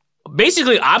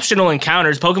basically optional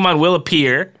encounters. Pokemon will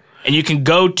appear and you can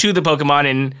go to the Pokemon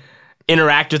and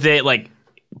interact with it like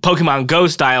Pokemon Go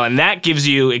style, and that gives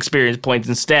you experience points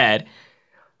instead.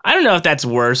 I don't know if that's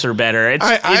worse or better.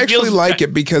 I actually like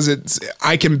it because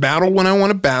I can battle when I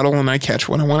want to battle and I catch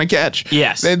when I want to catch.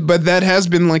 Yes. But that has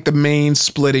been like the main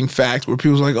splitting fact where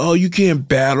people's like, oh, you can't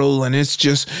battle. And it's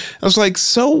just, I was like,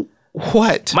 so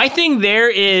what? My thing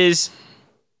there is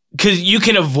because you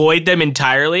can avoid them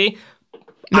entirely.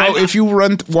 No, if you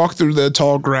walk through the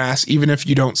tall grass, even if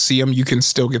you don't see them, you can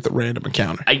still get the random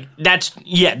encounter.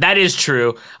 That is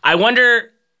true. I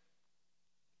wonder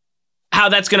how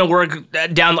that's going to work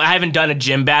down. I haven't done a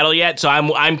gym battle yet, so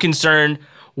I'm concerned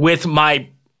with my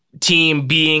team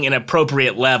being an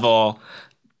appropriate level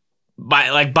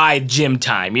by gym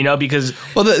time, because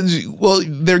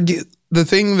the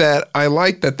thing that I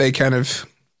like that they kind of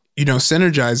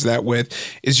synergize that with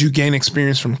is you gain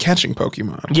experience from catching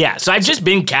Pokemon. Yeah, so I've just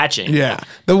been catching. Yeah.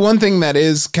 The one thing that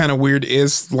is kind of weird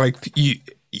is like you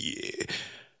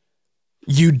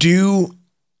do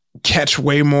catch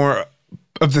way more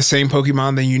of the same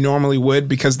Pokemon than you normally would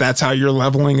because that's how you're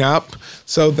leveling up.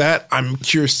 So that I'm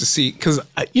curious to see because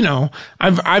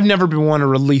I've never been one to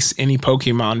release any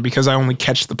Pokemon because I only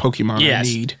catch the Pokemon I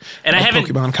need. And I haven't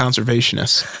Pokemon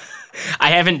conservationist. I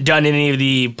haven't done any of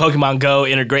the Pokemon Go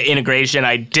integration.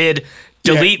 I did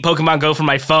delete Pokemon Go from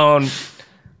my phone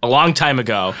a long time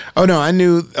ago. Oh, no, I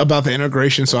knew about the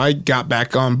integration, so I got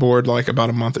back on board like about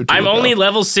a month or two ago. I'm only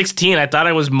level 16. I thought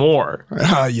I was more.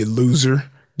 Ah, you loser.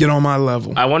 Get on my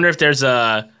level. I wonder if there's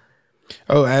a...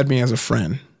 Oh, add me as a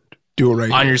friend. Do it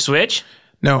right on your Switch?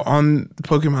 No, on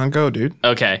Pokemon Go, dude.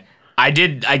 Okay. I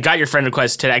got your friend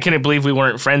request today. I couldn't believe we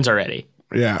weren't friends already.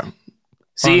 Yeah.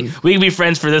 See, we can be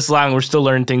friends for this long. We're still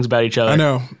learning things about each other. I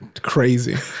know. It's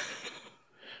crazy.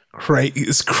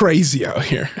 It's crazy out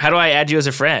here. How do I add you as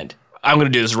a friend? I'm going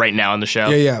to do this right now on the show.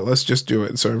 Yeah. Let's just do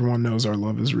it so everyone knows our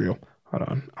love is real. Hold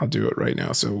on. I'll do it right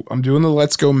now. So I'm doing the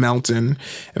Let's Go Melton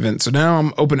event. So now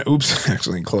I'm open. Oops.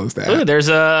 Actually, close that. Ooh, there's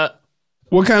a...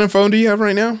 What kind of phone do you have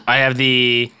right now? I have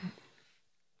the...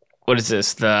 What is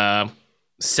this? The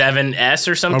 7S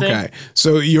or something? Okay.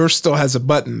 So yours still has a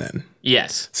button then?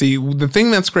 Yes. See, the thing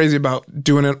that's crazy about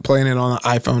playing it on the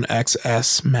iPhone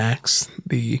XS Max,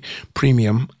 the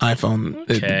premium iPhone,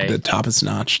 the toppest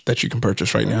notch that you can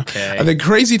purchase right now. Okay. The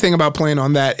crazy thing about playing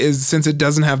on that is since it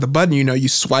doesn't have the button, you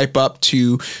swipe up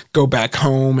to go back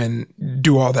home and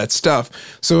do all that stuff.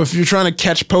 So if you're trying to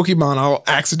catch Pokemon, I'll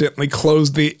accidentally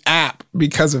close the app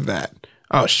because of that.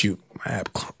 Oh, shoot. My app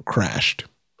crashed.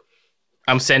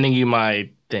 I'm sending you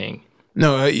my thing.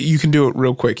 No, you can do it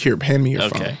real quick. Here, hand me your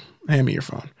phone. Hand me your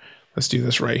phone. Let's do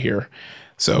this right here.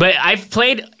 So, but I've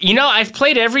played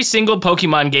every single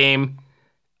Pokemon game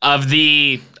of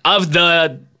the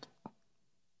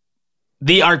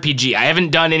RPG. I haven't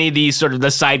done any of these sort of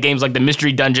the side games like the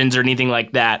mystery dungeons or anything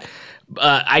like that.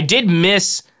 I did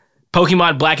miss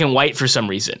Pokemon Black and White for some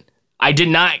reason. I did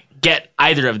not get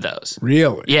either of those.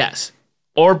 Really? Yes.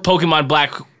 Or Pokemon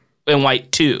Black and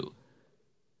White 2.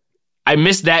 I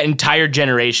missed that entire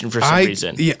generation for some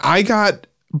reason. Yeah, I got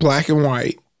Black and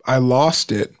White. I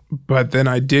lost it, but then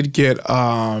I did get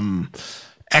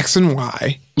X and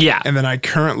Y. Yeah. And then I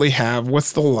currently have,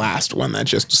 what's the last one? That's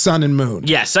just Sun and Moon.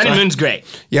 Yeah, Sun and Moon's great.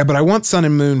 Yeah, but I want Sun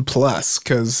and Moon Plus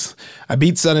because I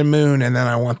beat Sun and Moon and then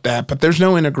I want that. But there's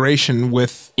no integration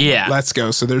with Let's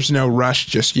Go, so there's no rush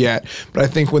just yet. But I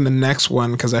think when the next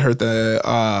one, because I heard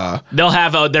they'll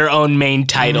have their own main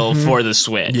title for the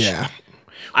Switch. Yeah.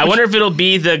 I wonder if it'll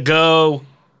be the Go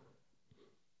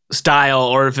style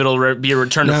or if it'll be a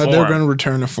return to form. No, they're going to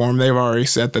return to form. They've already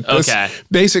said that this,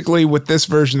 basically with this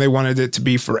version, they wanted it to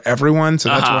be for everyone. So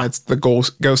that's why it's the Go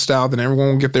style. Then everyone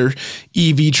will get their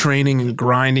EV training and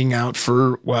grinding out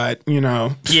for what,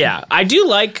 Yeah, I do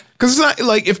like... Because it's not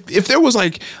like if there was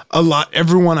like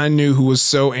everyone I knew who was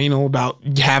so anal about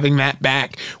having that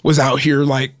back was out here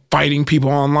like fighting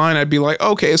people online, I'd be like,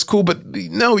 okay, it's cool. But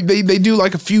no, they do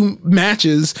like a few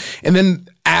matches and then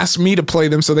ask me to play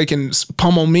them so they can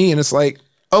pummel me. And it's like,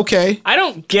 okay. I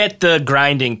don't get the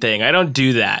grinding thing. I don't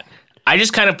do that. I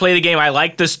just kind of play the game. I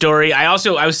like the story. I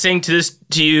was saying to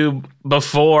you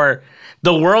before,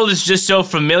 the world is just so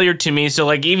familiar to me. So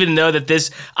like, even though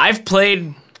that I've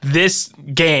played this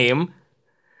game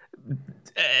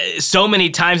so many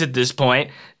times at this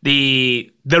point,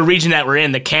 the region that we're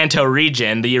in, the Kanto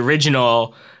region, the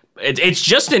original, it's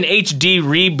just an HD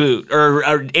reboot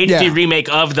or HD remake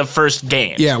of the first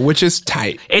game. Yeah, which is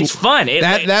tight. It's fun.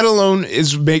 That alone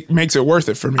makes it worth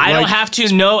it for me. I don't have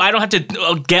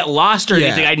to get lost or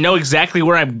anything. I know exactly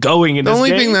where I'm going in this game.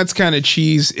 The only thing that's kind of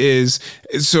cheese is,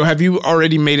 so have you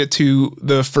already made it to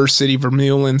the first city,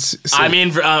 Vermilion City? I'm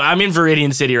in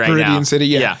Viridian City right now. Viridian City,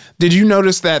 yeah. Did you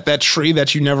notice that tree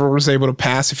that you never was able to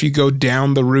pass, if you go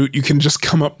down the route, you can just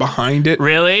come up behind it?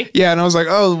 Really? Yeah, and I was like,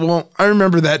 oh, well, I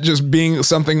remember that just being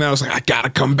something that I was like, I gotta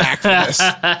come back for this.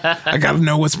 I gotta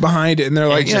know what's behind it. And they're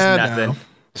like, no.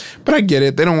 But I get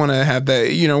it. They don't want to have that.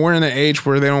 We're in an age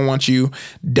where they don't want you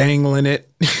dangling it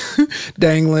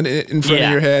in front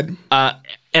of your head.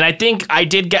 And I think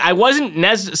I wasn't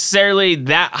necessarily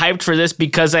that hyped for this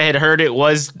because I had heard it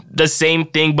was the same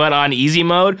thing but on easy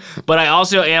mode. But I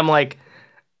also am like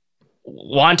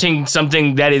wanting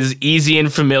something that is easy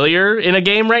and familiar in a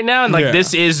game right now. And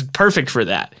this is perfect for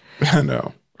that. I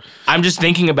know. I'm just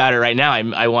thinking about it right now.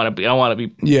 I want to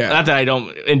be. Yeah. Not that I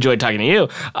don't enjoy talking to you.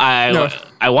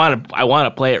 I want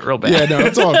to play it real bad. Yeah, no,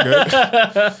 it's all good.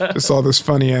 Just saw this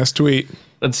funny ass tweet.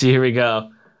 Let's see. Here we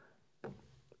go.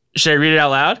 Should I read it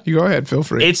out loud? You go ahead. Feel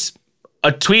free. It's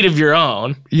a tweet of your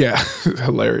own. Yeah,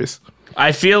 hilarious.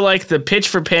 I feel like the pitch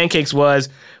for Pancakes was,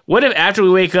 what if after we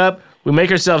wake up, we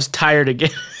make ourselves tired again?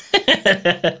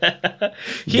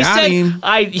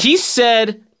 He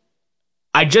said,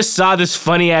 I just saw this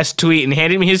funny ass tweet and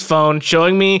handed me his phone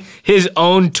showing me his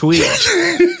own tweet.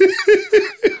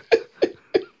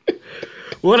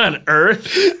 What on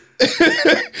earth?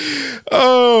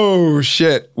 Oh,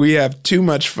 shit. We have too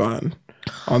much fun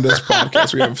on this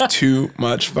podcast. We have too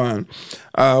much fun.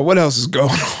 What else is going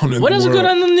on in the world? What else is going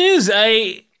on in the news?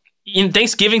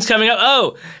 Thanksgiving's coming up.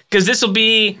 Oh, because this will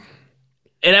be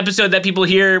an episode that people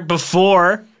hear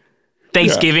before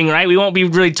Thanksgiving, right? We won't be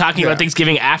really talking about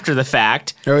Thanksgiving after the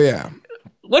fact. Oh, yeah.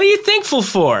 What are you thankful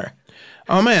for?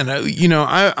 Oh, man.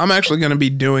 I'm actually going to be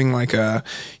doing like a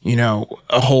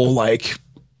whole like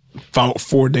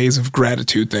 4 days of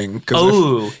gratitude thing.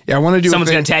 Oh. I want to do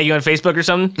someone's going to tag you on Facebook or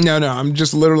something? No. I'm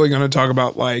just literally going to talk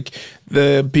about like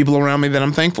the people around me that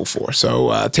I'm thankful for.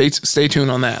 So stay tuned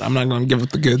on that. I'm not going to give up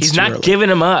the goods. He's not giving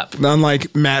them up.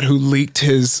 Unlike Matt, who leaked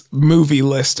his movie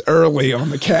list early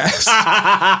on the cast.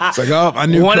 It's like, oh, I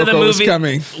knew Coco was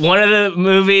coming. One of the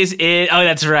movies is... Oh,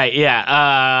 that's right.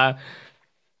 Yeah.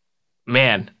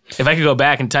 Man, if I could go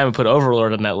back in time and put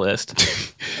Overlord on that list.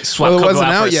 Well, it wasn't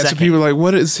out yet, so people were like,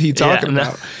 what is he talking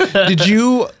about? Did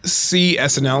you see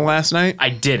SNL last night? I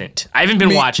didn't. I haven't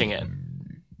been watching it.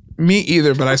 Me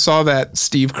either, but I saw that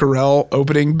Steve Carell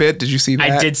opening bit. Did you see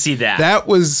that? I did see that. That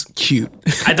was cute.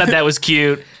 I thought that was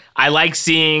cute. I like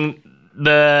seeing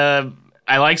the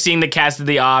cast of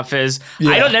The Office.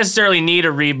 Yeah. I don't necessarily need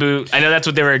a reboot. I know that's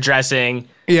what they were addressing.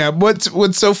 Yeah,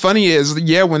 what's so funny is,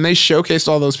 when they showcased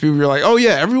all those people, you're like, oh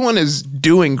yeah, everyone is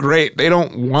doing great. They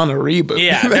don't want a reboot.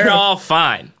 Yeah, they're all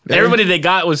fine. Everybody they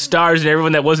got was stars, and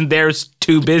everyone that wasn't there was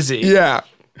too busy. Yeah.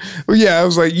 Well, yeah, I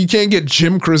was like, you can't get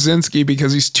Jim Krasinski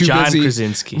because he's too busy. John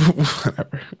Krasinski.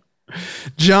 Whatever.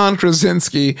 John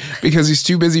Krasinski because he's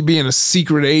too busy being a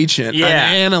secret agent, an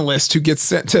analyst who gets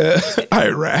sent to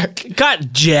Iraq.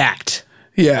 Got jacked.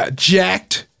 Yeah,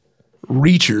 jacked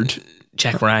Reachard.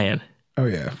 Jack Ryan. Oh,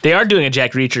 yeah. They are doing a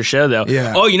Jack Reacher show, though.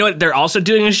 Yeah. Oh, you know what they're also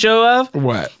doing a show of?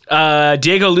 What?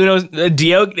 Diego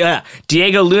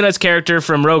Luna's character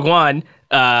from Rogue One,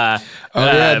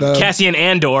 Cassian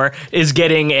Andor, is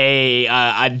getting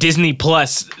a Disney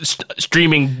Plus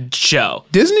streaming show.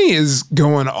 Disney is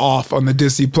going off on the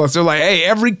Disney Plus. They're like, hey,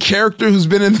 every character who's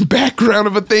been in the background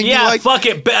of a thing. Yeah, like, fuck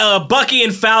it. Bucky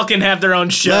and Falcon have their own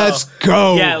show. Let's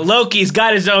go. Yeah, Loki's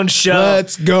got his own show.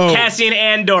 Let's go. Cassian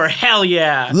Andor, hell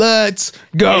yeah. Let's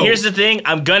go. And here's the thing,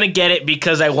 I'm gonna get it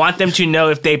because I want them to know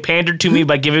if they pandered to me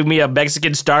by giving me a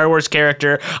Mexican Star Wars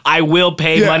character, I will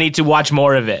pay money to watch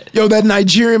more of it. Yo, that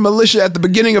Nigerian militia at the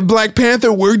beginning of Black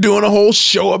Panther, we're doing a whole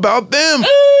show about them.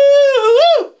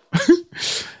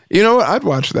 You know what? I'd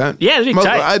watch that. Yeah, it'd be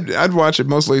tight. I'd watch it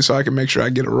mostly so I can make sure I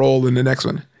get a role in the next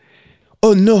one.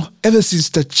 Oh no, ever since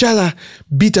T'Challa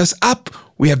beat us up,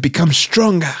 we have become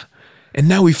stronger. And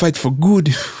now we fight for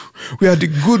good. We are the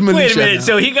good militia. Wait a minute, now.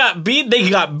 so they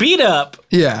got beat up.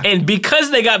 Yeah. And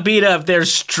because they got beat up, they're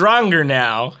stronger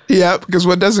now. Yeah, because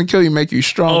what doesn't kill you make you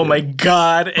stronger. Oh my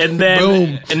God. And then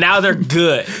Boom. And now they're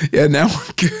good. Yeah, now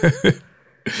we're good.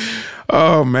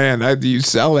 Oh man, you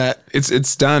sell that.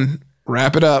 It's done.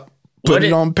 Wrap it up. Put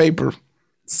it on paper.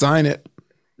 Sign it.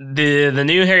 The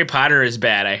new Harry Potter is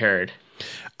bad, I heard.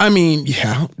 I mean,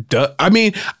 yeah. Duh. I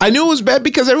mean, I knew it was bad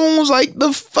because everyone was like,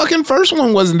 the fucking first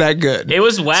one wasn't that good. It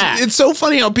was whack. It's so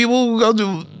funny how people go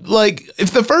to, like,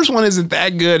 if the first one isn't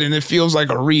that good and it feels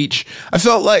like a reach, I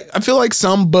feel like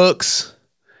some books,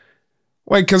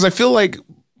 like, because I feel like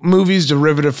movies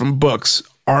derivative from books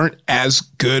aren't as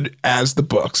good as the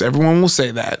books. Everyone will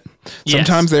say that.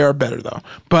 Sometimes they are better, though.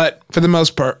 But for the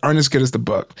most part, aren't as good as the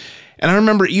book. And I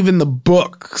remember even the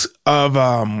books of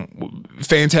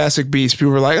Fantastic Beasts,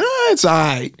 people were like, it's all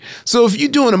right. So if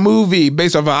you're doing a movie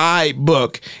based off an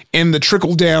book and the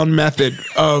trickle-down method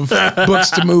of books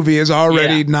to movie is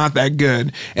already not that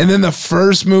good. And then the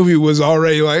first movie was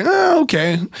already like,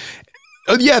 okay.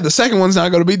 Yeah, the second one's not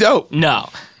going to be dope. No.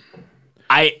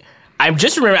 I'm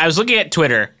just remembering, I was looking at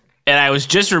Twitter, and I was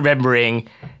just remembering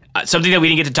something that we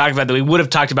didn't get to talk about that we would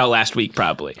have talked about last week,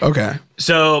 probably. Okay.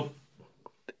 So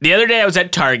the other day I was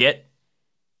at Target,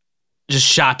 just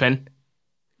shopping,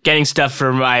 getting stuff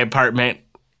for my apartment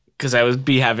because I would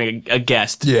be having a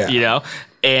guest, you know,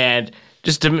 and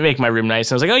just to make my room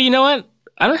nice. I was like, oh, you know what?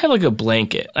 I don't have like a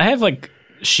blanket. I have like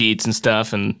sheets and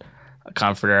stuff and a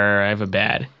comforter. I have a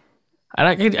bed.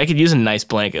 I could use a nice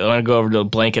blanket. I want to go over to the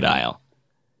blanket aisle.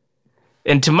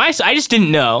 And I just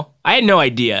didn't know. I had no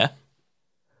idea.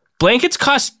 Blankets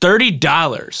cost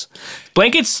 $30.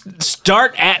 Blankets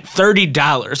start at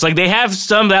 $30. Like, they have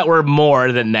some that were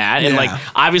more than that. And, like,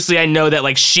 obviously I know that,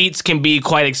 like, sheets can be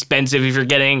quite expensive if you're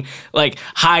getting, like,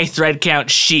 high thread count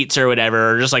sheets or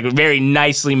whatever, or just, like, very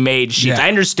nicely made sheets. I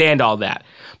understand all that.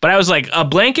 But I was like, a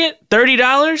blanket?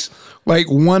 $30? Like,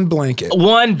 one blanket.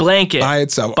 One blanket. By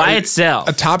itself. By itself.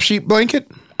 A top sheet blanket?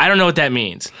 I don't know what that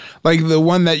means. Like, the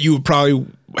one that you would probably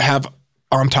have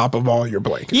on top of all your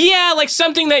blankets. Yeah, like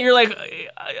something that you're like,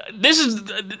 this is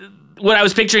what I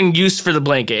was picturing use for the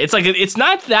blanket. It's like, it's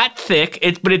not that thick,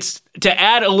 but it's to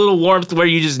add a little warmth where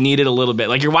you just need it a little bit.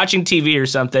 Like you're watching TV or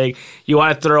something, you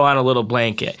want to throw on a little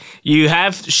blanket. You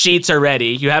have sheets already,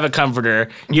 you have a comforter,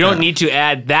 you don't need to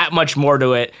add that much more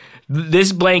to it.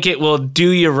 This blanket will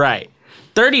do you right.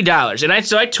 $30. And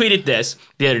so I tweeted this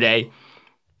the other day,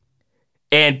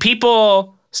 and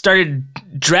people started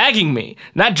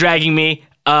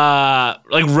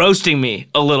like roasting me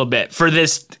a little bit for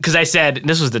this, because I said,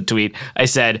 this was the tweet, I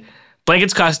said,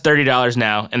 blankets cost $30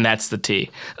 now, and that's the tea.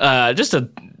 Just a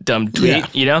dumb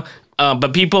tweet, you know?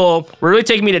 But people were really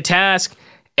taking me to task,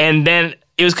 and then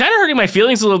it was kind of hurting my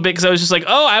feelings a little bit, because I was just like,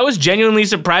 oh, I was genuinely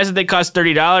surprised that they cost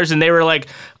 $30, and they were like,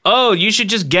 oh, you should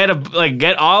just get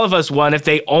all of us one if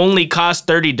they only cost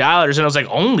 $30. And I was like,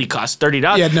 only cost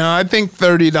 $30? Yeah, no, I think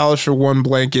 $30 for one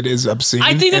blanket is obscene.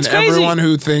 I think that's and crazy. Everyone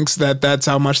who thinks that that's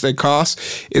how much they cost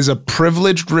is a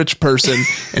privileged rich person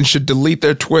and should delete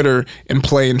their Twitter and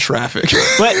play in traffic.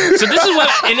 But so this is what,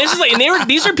 and this is like, and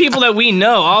these are people that we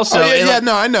know also. Oh,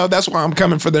 no, I know. That's why I'm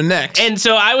coming for their necks. And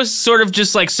so I was sort of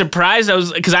just like surprised. I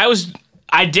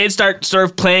I did start sort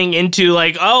of playing into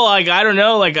like, oh, like I don't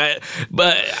know, like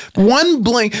but one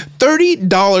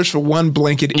 $30 for one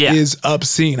blanket is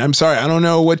obscene. I'm sorry, I don't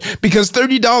know because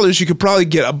 $30 you could probably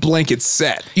get a blanket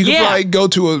set. You could probably go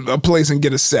to a place and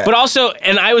get a set. But also,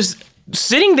 and I was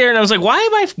sitting there and I was like, why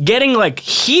am I getting like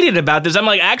heated about this? I'm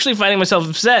like actually finding myself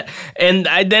upset. And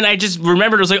then I just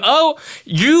remembered, I was like, oh,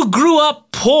 you grew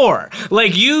up poor.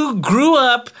 Like you grew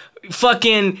up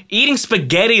fucking eating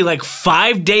spaghetti like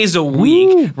 5 days a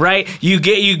week, right?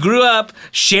 You grew up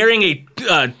sharing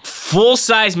a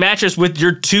full-size mattress with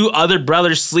your two other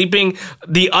brothers sleeping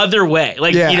the other way.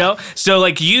 Like, you know? So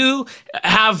like you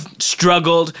have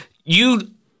struggled.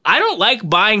 I don't like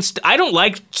buying. I don't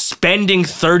like spending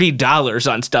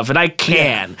 $30 on stuff, and I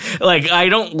can. Like, I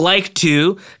don't like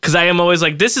to because I am always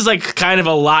like, this is like kind of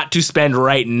a lot to spend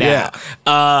right now.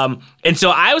 And so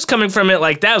I was coming from it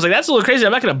like that. I was like, that's a little crazy.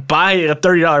 I'm not going to buy a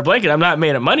 $30 blanket. I'm not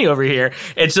made of money over here.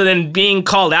 And so then being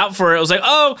called out for it, I was like,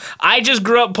 oh, I just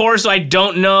grew up poor, so I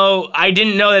don't know. I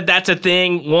didn't know that that's a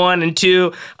thing. 1 and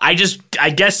 2. I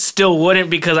guess still wouldn't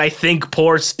because I think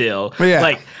poor still.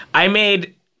 Like I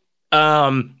made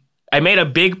a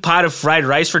big pot of fried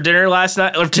rice for dinner last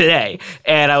night or today,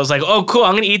 and I was like, "Oh, cool!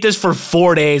 I'm gonna eat this for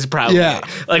 4 days, probably."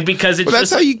 Like because it's. But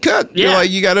that's how you cook. You're like,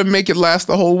 you got to make it last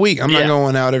the whole week. I'm not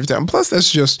going out every time. Plus,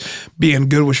 that's just being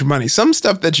good with your money. Some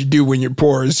stuff that you do when you're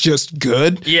poor is just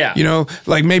good. You know,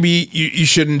 like maybe you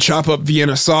shouldn't chop up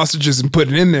Vienna sausages and put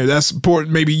it in there. That's poor.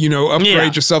 Maybe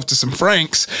upgrade yourself to some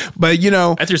Franks. But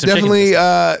definitely,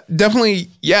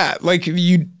 like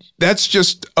you. That's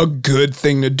just a good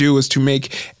thing to do is to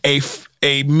make a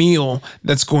meal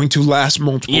that's going to last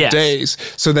multiple days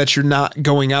so that you're not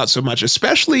going out so much,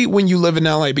 especially when you live in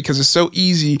LA because it's so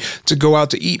easy to go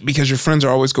out to eat because your friends are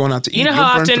always going out to eat. You know how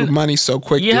often burn through money so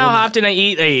quick. You know how often I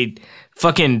eat a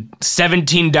fucking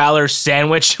 $17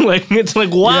 sandwich? Like it's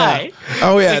like why?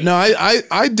 Oh yeah, no,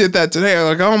 I did that today.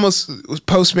 I almost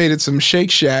Postmated some Shake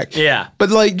Shack.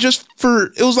 But like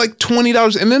it was like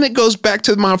 $20, and then it goes back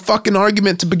to my fucking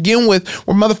argument to begin with,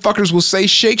 where motherfuckers will say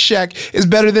Shake Shack is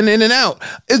better than In-N-Out.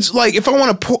 It's like if I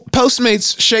want to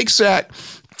Postmates Shake Shack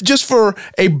just for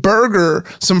a burger,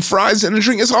 some fries, and a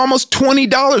drink, it's almost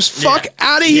 $20. Fuck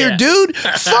out of here, dude.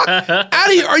 Fuck out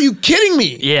of here. Are you kidding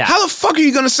me? How the fuck are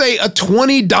you going to say a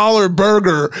 $20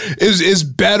 burger is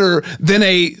better than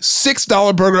a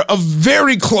 $6 burger of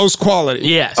very close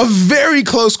quality? Of very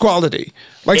close quality.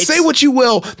 Like, say what you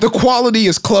will, the quality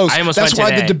is close. That's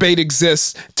why the debate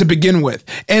exists to begin with.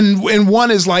 And one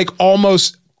is like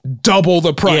almost double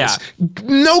the price.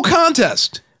 No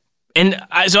contest. And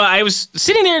so I was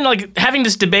sitting there and like having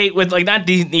this debate with like not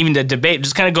even the debate,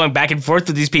 just kind of going back and forth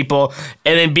with these people,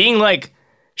 and then being like,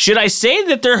 should I say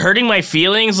that they're hurting my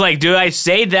feelings? Like, do I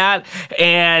say that?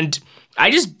 And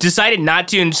I just decided not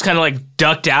to and just kind of like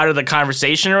ducked out of the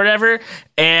conversation or whatever.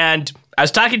 And I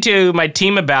was talking to my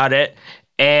team about it,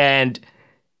 and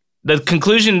the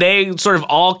conclusion they sort of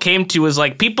all came to was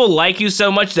like, people like you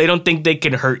so much they don't think they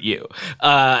can hurt you.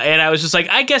 And I was just like,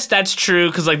 I guess that's true,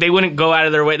 because like they wouldn't go out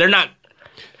of their way.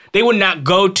 They would not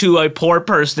go to a poor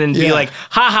person and be like,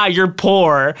 haha, you're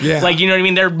poor. Like, you know what I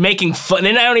mean? They're making fun.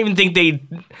 And I don't even think they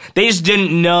just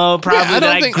didn't know probably that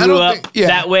I grew up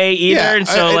that way either. And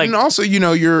so like, and also,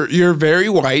 you're very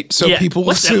white. So people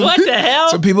assume, what the hell?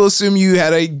 So people assume you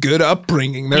had a good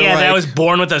upbringing. They're that I was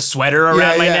born with a sweater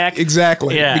around my neck.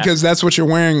 Exactly. Because that's what you're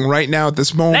wearing right now at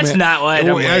this moment. That's not what I'm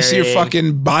wearing. I see your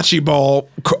fucking bocce ball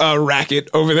racket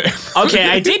over there. Okay,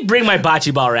 I did bring my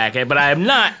bocce ball racket, but I am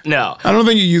not, no. I don't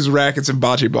think you use rackets and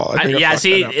bocce ball.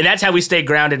 That's how we stay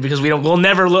grounded, because we'll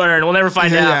never learn. We'll never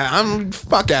find out. Yeah, I'm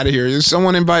fuck out of here.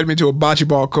 Someone invited me to a bocce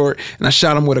ball court, and I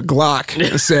shot him with a Glock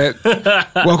and said,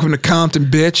 "Welcome to Compton,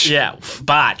 bitch." Yeah,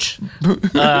 botch.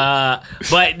 But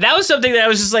that was something that I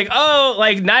was just like, oh,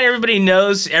 like not everybody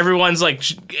knows everyone's like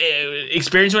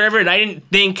experience, whatever, and I didn't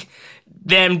think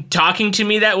them talking to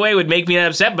me that way would make me that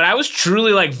upset, but I was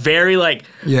truly like very like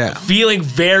feeling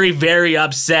very, very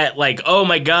upset. Like, oh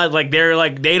my God, like they're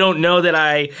like, they don't know that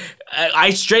I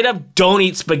straight up don't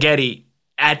eat spaghetti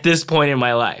at this point in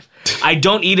my life. I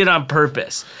don't eat it on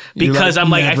purpose because I'm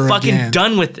like, I'm fucking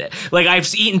done with it. Like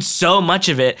I've eaten so much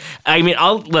of it. I mean,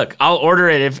 I'll order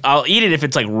it I'll eat it if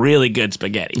it's like really good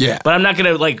spaghetti. But I'm not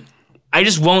going to like, I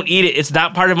just won't eat it. It's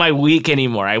not part of my week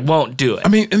anymore. I won't do it. I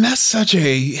mean, and that's such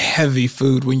a heavy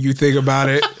food when you think about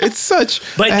it. It's such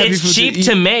but it's cheap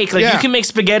to make. Like you can make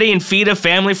spaghetti and feed a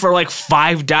family for like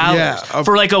 $5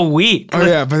 for like a week. Oh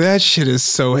yeah, but that shit is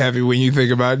so heavy when you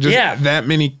think about it. Just that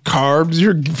many carbs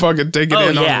you're fucking taking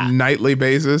on a nightly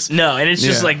basis. No, and it's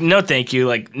just like, no thank you.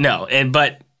 Like, no.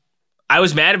 But I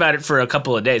was mad about it for a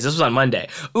couple of days. This was on Monday.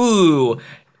 Ooh.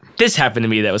 this happened to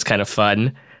me that was kind of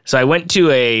fun. So I went to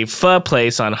a pho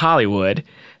place on Hollywood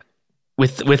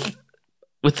with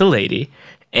the lady,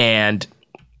 and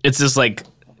it's this like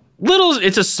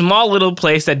it's a small little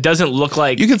place that doesn't look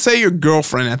like. You could say your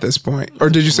girlfriend at this point, or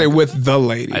did you say with the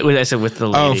lady? I said with the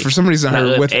lady. Oh, for some reason I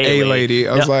heard with a lady.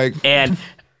 I was like, and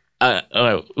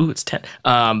it's 10.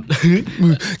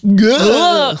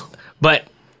 good. But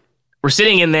we're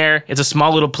sitting in there. It's a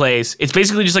small little place. It's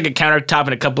basically just like a countertop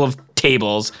and a couple of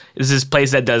tables. It's this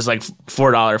place that does like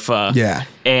 $4 pho. Yeah.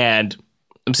 And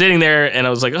I'm sitting there, and I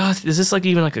was like, oh, is this like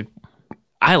even like a?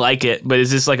 I like it, but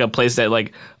is this like a place that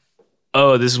like,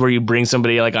 oh, this is where you bring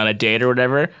somebody like on a date or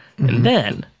whatever? Mm-hmm. And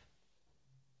then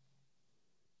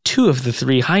 2 of the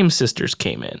 3 Haim sisters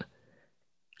came in.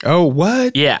 Oh,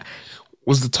 what? Yeah.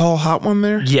 Was the tall, hot one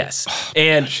there? Yes. Oh,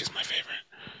 and gosh, she's my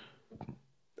favorite.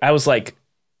 I was like,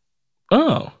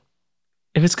 oh,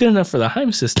 if it's good enough for the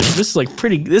Haim sisters, this is like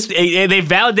pretty. They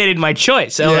validated my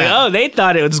choice. I was like, oh, they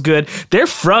thought it was good. They're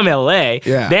from LA.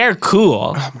 Yeah. They're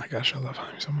cool. Oh my gosh, I love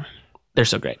Haim so much. They're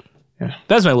so great. Yeah.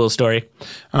 That's my little story.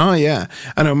 Oh yeah.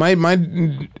 I know my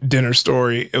dinner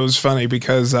story, it was funny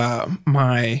because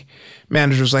my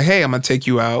manager was like, hey, I'm gonna take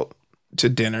you out to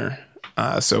dinner.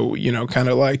 So, kind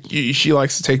of like she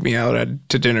likes to take me out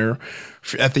to dinner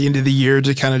at the end of the year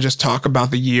to kind of just talk about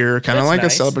the year, kind of like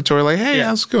nice. A celebratory, like, hey,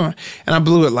 how's it going? And I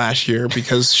blew it last year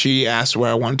because she asked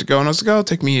where I wanted to go. And I was like, oh,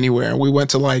 take me anywhere. And we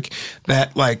went to like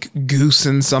that like Goose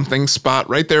and something spot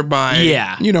right there by,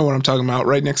 you know what I'm talking about,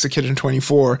 right next to Kitchen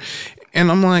 24. And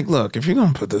I'm like, look, if you're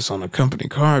going to put this on a company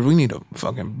card, we need to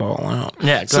fucking ball out.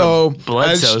 Yeah. So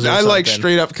I like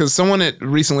straight up, because someone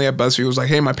recently at BuzzFeed was like,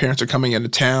 hey, my parents are coming into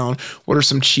town. What are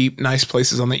some cheap, nice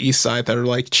places on the east side that are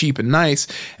like cheap and nice?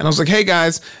 And I was like, hey,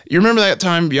 guys, you remember that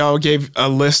time y'all gave a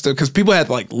list of, because people had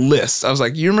like lists. I was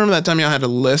like, you remember that time y'all had a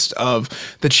list of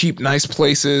the cheap, nice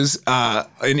places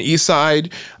in the east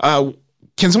side?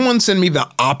 Can someone send me the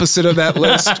opposite of that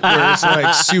list where it's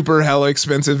like super hella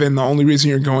expensive and the only reason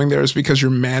you're going there is because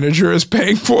your manager is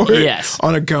paying for it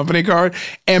on a company card?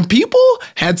 And people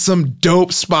had some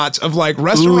dope spots of like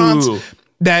restaurants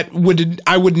that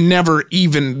I would never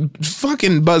even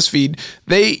fucking BuzzFeed.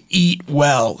 They eat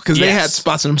well because they had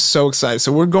spots and I'm so excited.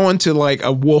 So we're going to like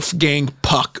a Wolfgang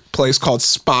Puck place called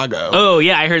Spago. Oh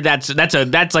yeah, I heard that's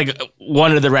like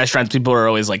one of the restaurants people are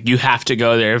always like, you have to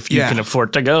go there if you can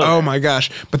afford to go there. Oh my gosh.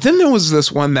 But then there was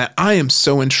this one that I am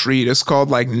so intrigued. It's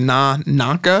called like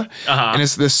Naka. And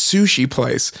it's this sushi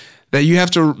place that you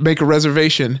have to make a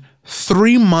reservation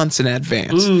 3 months in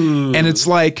advance. Ooh. And it's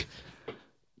like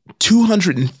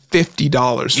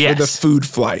 $250 for the food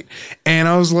flight. And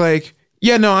I was like,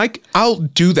 yeah, no, I'll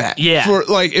do that. Yeah. For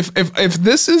like if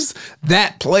this is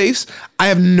that place, I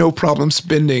have no problem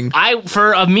spending.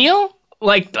 For a meal?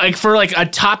 Like for like a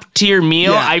top tier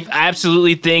meal, I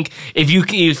absolutely think if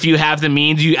you have the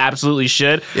means, you absolutely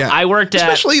should. Yeah. I worked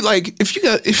especially like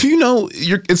if you know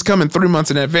it's coming 3 months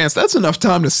in advance, that's enough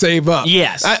time to save up.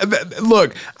 Yes. I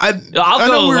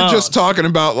know we were just talking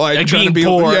about like trying to be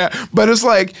poor. But it's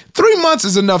like 3 months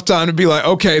is enough time to be like,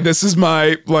 okay, this is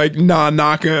my like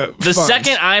Naka. The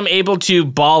second I'm able to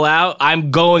ball out, I'm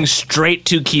going straight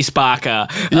to Kisbaka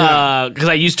because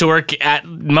I used to work at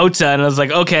Mozza and I was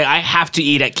like, okay, I have to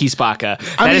eat at Kisbaka.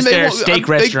 That is their steak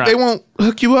restaurant. They won't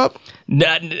hook you up?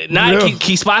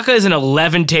 Kisbaka is an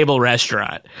 11-table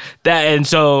restaurant.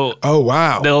 Oh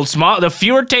wow. The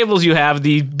fewer tables you have,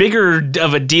 the bigger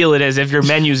of a deal it is if your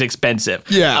menu's expensive.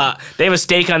 Yeah. They have a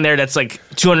steak on there that's like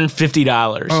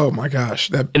 $250. Oh my gosh.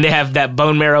 And they have that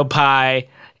bone marrow pie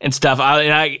and stuff.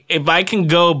 If I can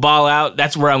go ball out,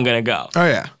 that's where I'm gonna go. Oh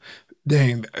yeah.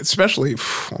 Dang. Especially,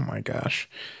 oh my gosh.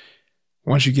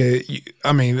 Once you get it,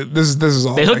 I mean, this is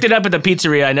all. They hooked it up at the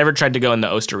pizzeria. I never tried to go in the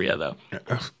Osteria though.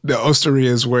 The Osteria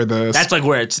is where that's like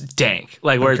where it's dank,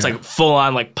 like where it's like full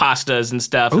on like pastas and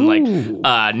stuff, and like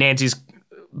Nancy's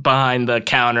behind the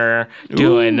counter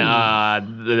doing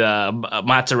the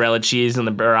mozzarella cheese and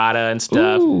the burrata and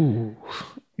stuff. Ooh.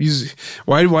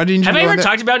 Why didn't you? Have I ever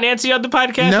talked about Nancy on the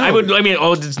podcast?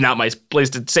 No. It's not my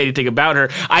place to say anything about her.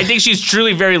 I think she's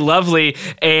truly very lovely,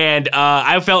 and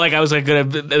I felt like I was like that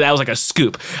was like a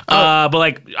scoop. But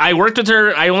like I worked with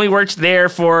her. I only worked there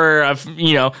for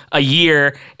a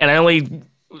year, and I only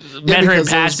met her in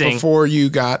passing before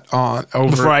you got on over.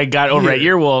 Before I got over at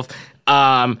Earwolf.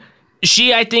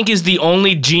 She, I think, is the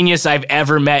only genius I've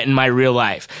ever met in my real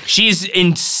life. She's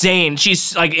insane.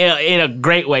 She's like in a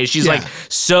great way. She's like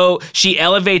she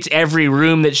elevates every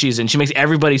room that she's in. She makes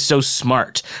everybody so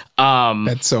smart.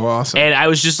 That's so awesome. And I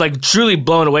was just like truly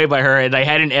blown away by her. And I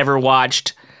hadn't ever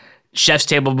watched Chef's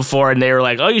Table before, and they were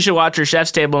like, "Oh, you should watch her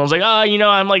Chef's Table." And I was like, "Oh,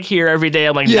 I'm like here every day.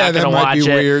 I'm like not gonna watch it."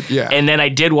 Weird. Yeah. And then I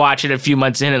did watch it a few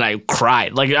months in, and I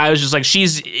cried. Like I was just like,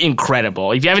 "She's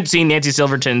incredible." If you haven't seen Nancy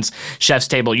Silverton's Chef's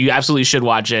Table, you absolutely should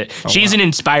watch it. She's an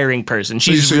inspiring person.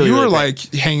 She's so really, you were really like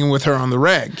hanging with her on the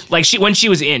reg. like when she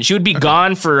was in, she would be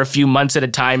gone for a few months at a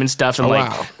time and stuff,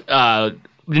 and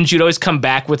then she'd always come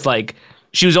back with like.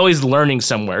 She was always learning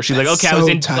somewhere. She's like, okay,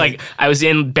 I was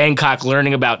in Bangkok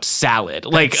learning about salad.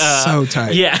 Like, so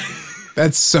tight. Yeah.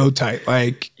 That's so tight.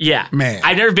 Like, yeah, man,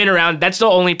 I've never been around. That's the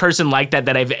only person like that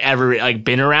I've ever like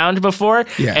been around before.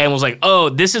 Yeah. And was like, oh,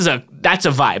 that's a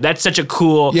vibe. That's such a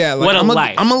cool. Yeah. Like, what a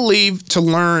life. I'm gonna leave to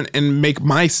learn and make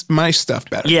my stuff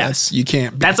better. Yeah. You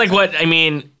can't. That's like what I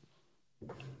mean.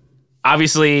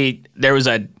 Obviously, there was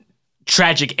a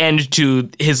tragic end to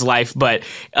his life, but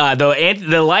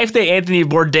the life that Anthony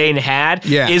Bourdain had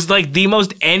is like the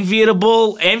most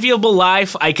enviable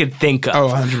life I could think of. Oh,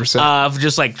 100%. Of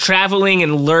just like traveling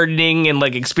and learning and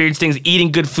like experience things,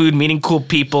 eating good food, meeting cool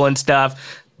people and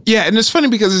stuff. Yeah, and it's funny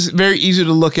because it's very easy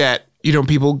to look at,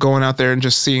 people going out there and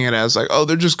just seeing it as like, oh,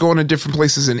 they're just going to different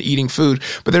places and eating food.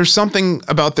 But there's something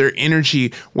about their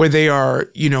energy where they are,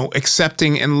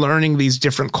 accepting and learning these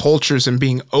different cultures and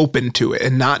being open to it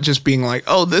and not just being like,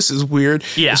 oh, this is weird.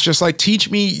 Yeah. It's just like,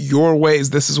 teach me your ways.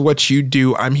 This is what you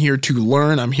do. I'm here to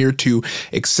learn. I'm here to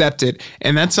accept it.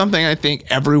 And that's something I think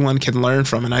everyone can learn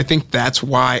from. And I think that's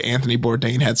why Anthony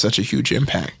Bourdain had such a huge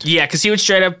impact. Yeah, because he would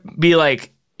straight up be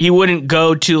like, he wouldn't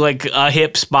go to like a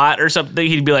hip spot or something.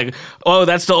 He'd be like, "Oh,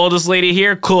 that's the oldest lady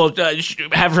here. Cool.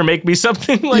 Have her make me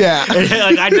something." Like, yeah.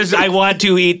 Like I want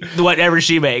to eat whatever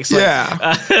she makes. Like,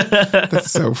 yeah. That's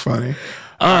so funny.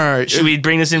 All right. Should we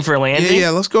bring this in for a landing?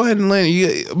 Yeah. Let's go ahead and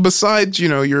land. Besides,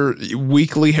 your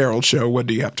weekly Herald show, what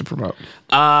do you have to promote?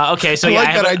 Okay. So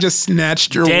I just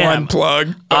snatched your one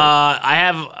plug. I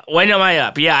have. When am I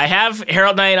up? Yeah, I have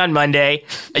Herald Night on Monday.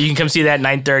 You can come see that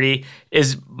at 9:30.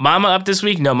 Is Mama up this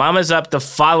week? No, Mama's up the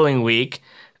following week.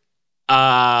 And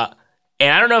I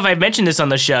don't know if I've mentioned this on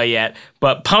the show yet,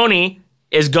 but Pony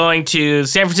is going to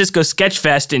San Francisco Sketch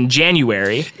Fest in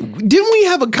January. Didn't we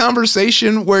have a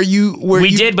conversation where you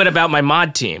did, but about my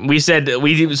mod team. We said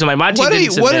so my mod team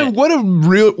didn't submit. What a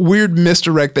real weird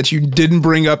misdirect that you didn't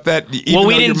bring up that.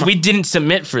 We didn't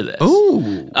submit for this.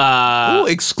 Ooh,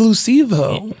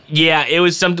 exclusivo. Yeah, it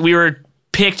was something we were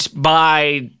picked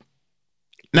by.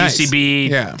 Nice. UCB,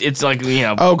 yeah. It's like,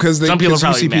 because some people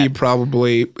UCB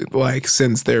probably like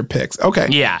sends their picks. Okay.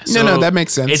 Yeah. No, that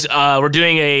makes sense. It's we're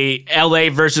doing a LA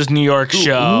versus New York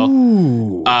show.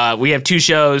 Ooh. We have two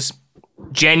shows,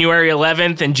 January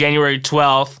 11th and January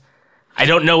 12th. I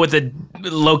don't know what the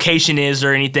location is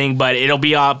or anything, but it'll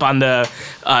be up on the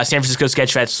San Francisco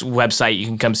Sketchfest website. You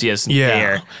can come see us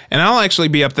there. And I'll actually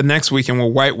be up the next weekend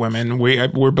with White Women. We're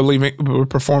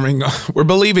performing on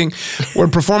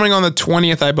the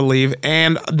 20th, I believe,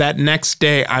 and that next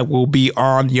day I will be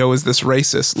on Yo Is This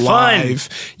Racist live.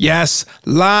 Fun. Yes,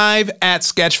 live at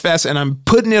Sketchfest, and I'm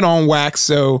putting it on wax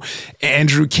so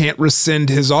Andrew can't rescind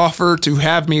his offer to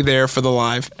have me there for the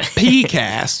live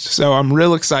PCast. So I'm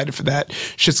real excited for that.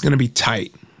 Shit's gonna be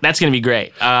tight. That's gonna be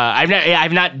great.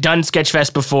 I've not done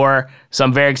Sketchfest before, so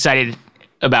I'm very excited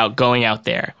about going out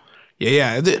there.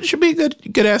 Yeah, it should be a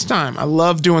good ass time. I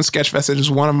love doing Sketchfest. It is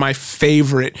one of my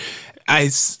favorite.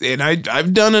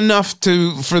 I've done enough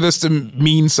for this to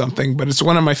mean something, but it's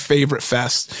one of my favorite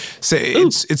fests. So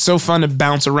it's so fun to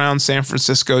bounce around San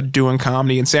Francisco doing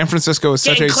comedy, and San Francisco is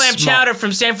such a clam chowder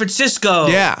from San Francisco.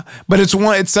 Yeah, but it's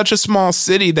such a small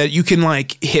city that you can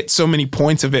like hit so many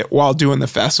points of it while doing the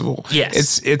festival.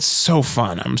 Yes, it's so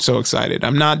fun. I'm so excited.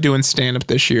 I'm not doing stand up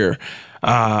this year.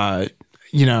 I'll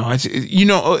just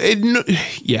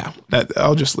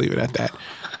leave it at that.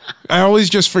 I always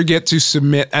just forget to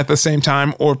submit at the same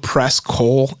time or press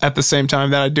Cole at the same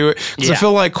time that I do it, because I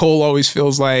feel like Cole always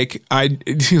feels like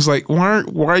he's like, why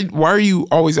are you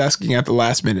always asking at the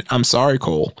last minute? I'm sorry,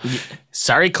 Cole.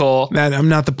 Sorry, Cole. That I'm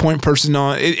not the point person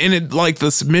on it, and it like the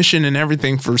submission and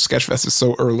everything for Sketchfest is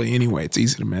so early anyway. It's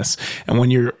easy to miss, and when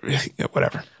you're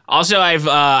whatever. Also,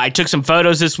 I took some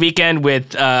photos this weekend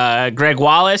with Greg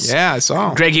Wallace. Yeah, I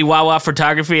saw Greggy Wawa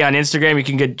Photography on Instagram. You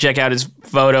can go check out his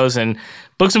photos and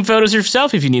book some photos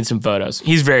yourself if you need some photos.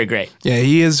 He's very great. Yeah,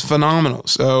 he is phenomenal.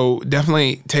 So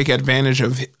definitely take advantage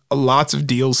of lots of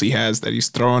deals he has that he's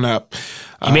throwing up.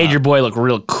 He made your boy look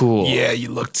real cool. Yeah, you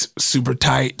looked super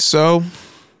tight. So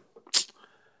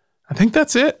I think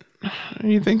that's it.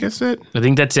 You think that's it? I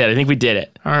think that's it. I think we did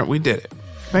it. All right, we did it.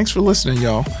 Thanks for listening,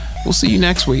 y'all. We'll see you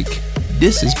next week.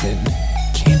 This has been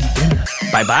Candy Dinner.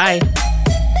 Bye-bye.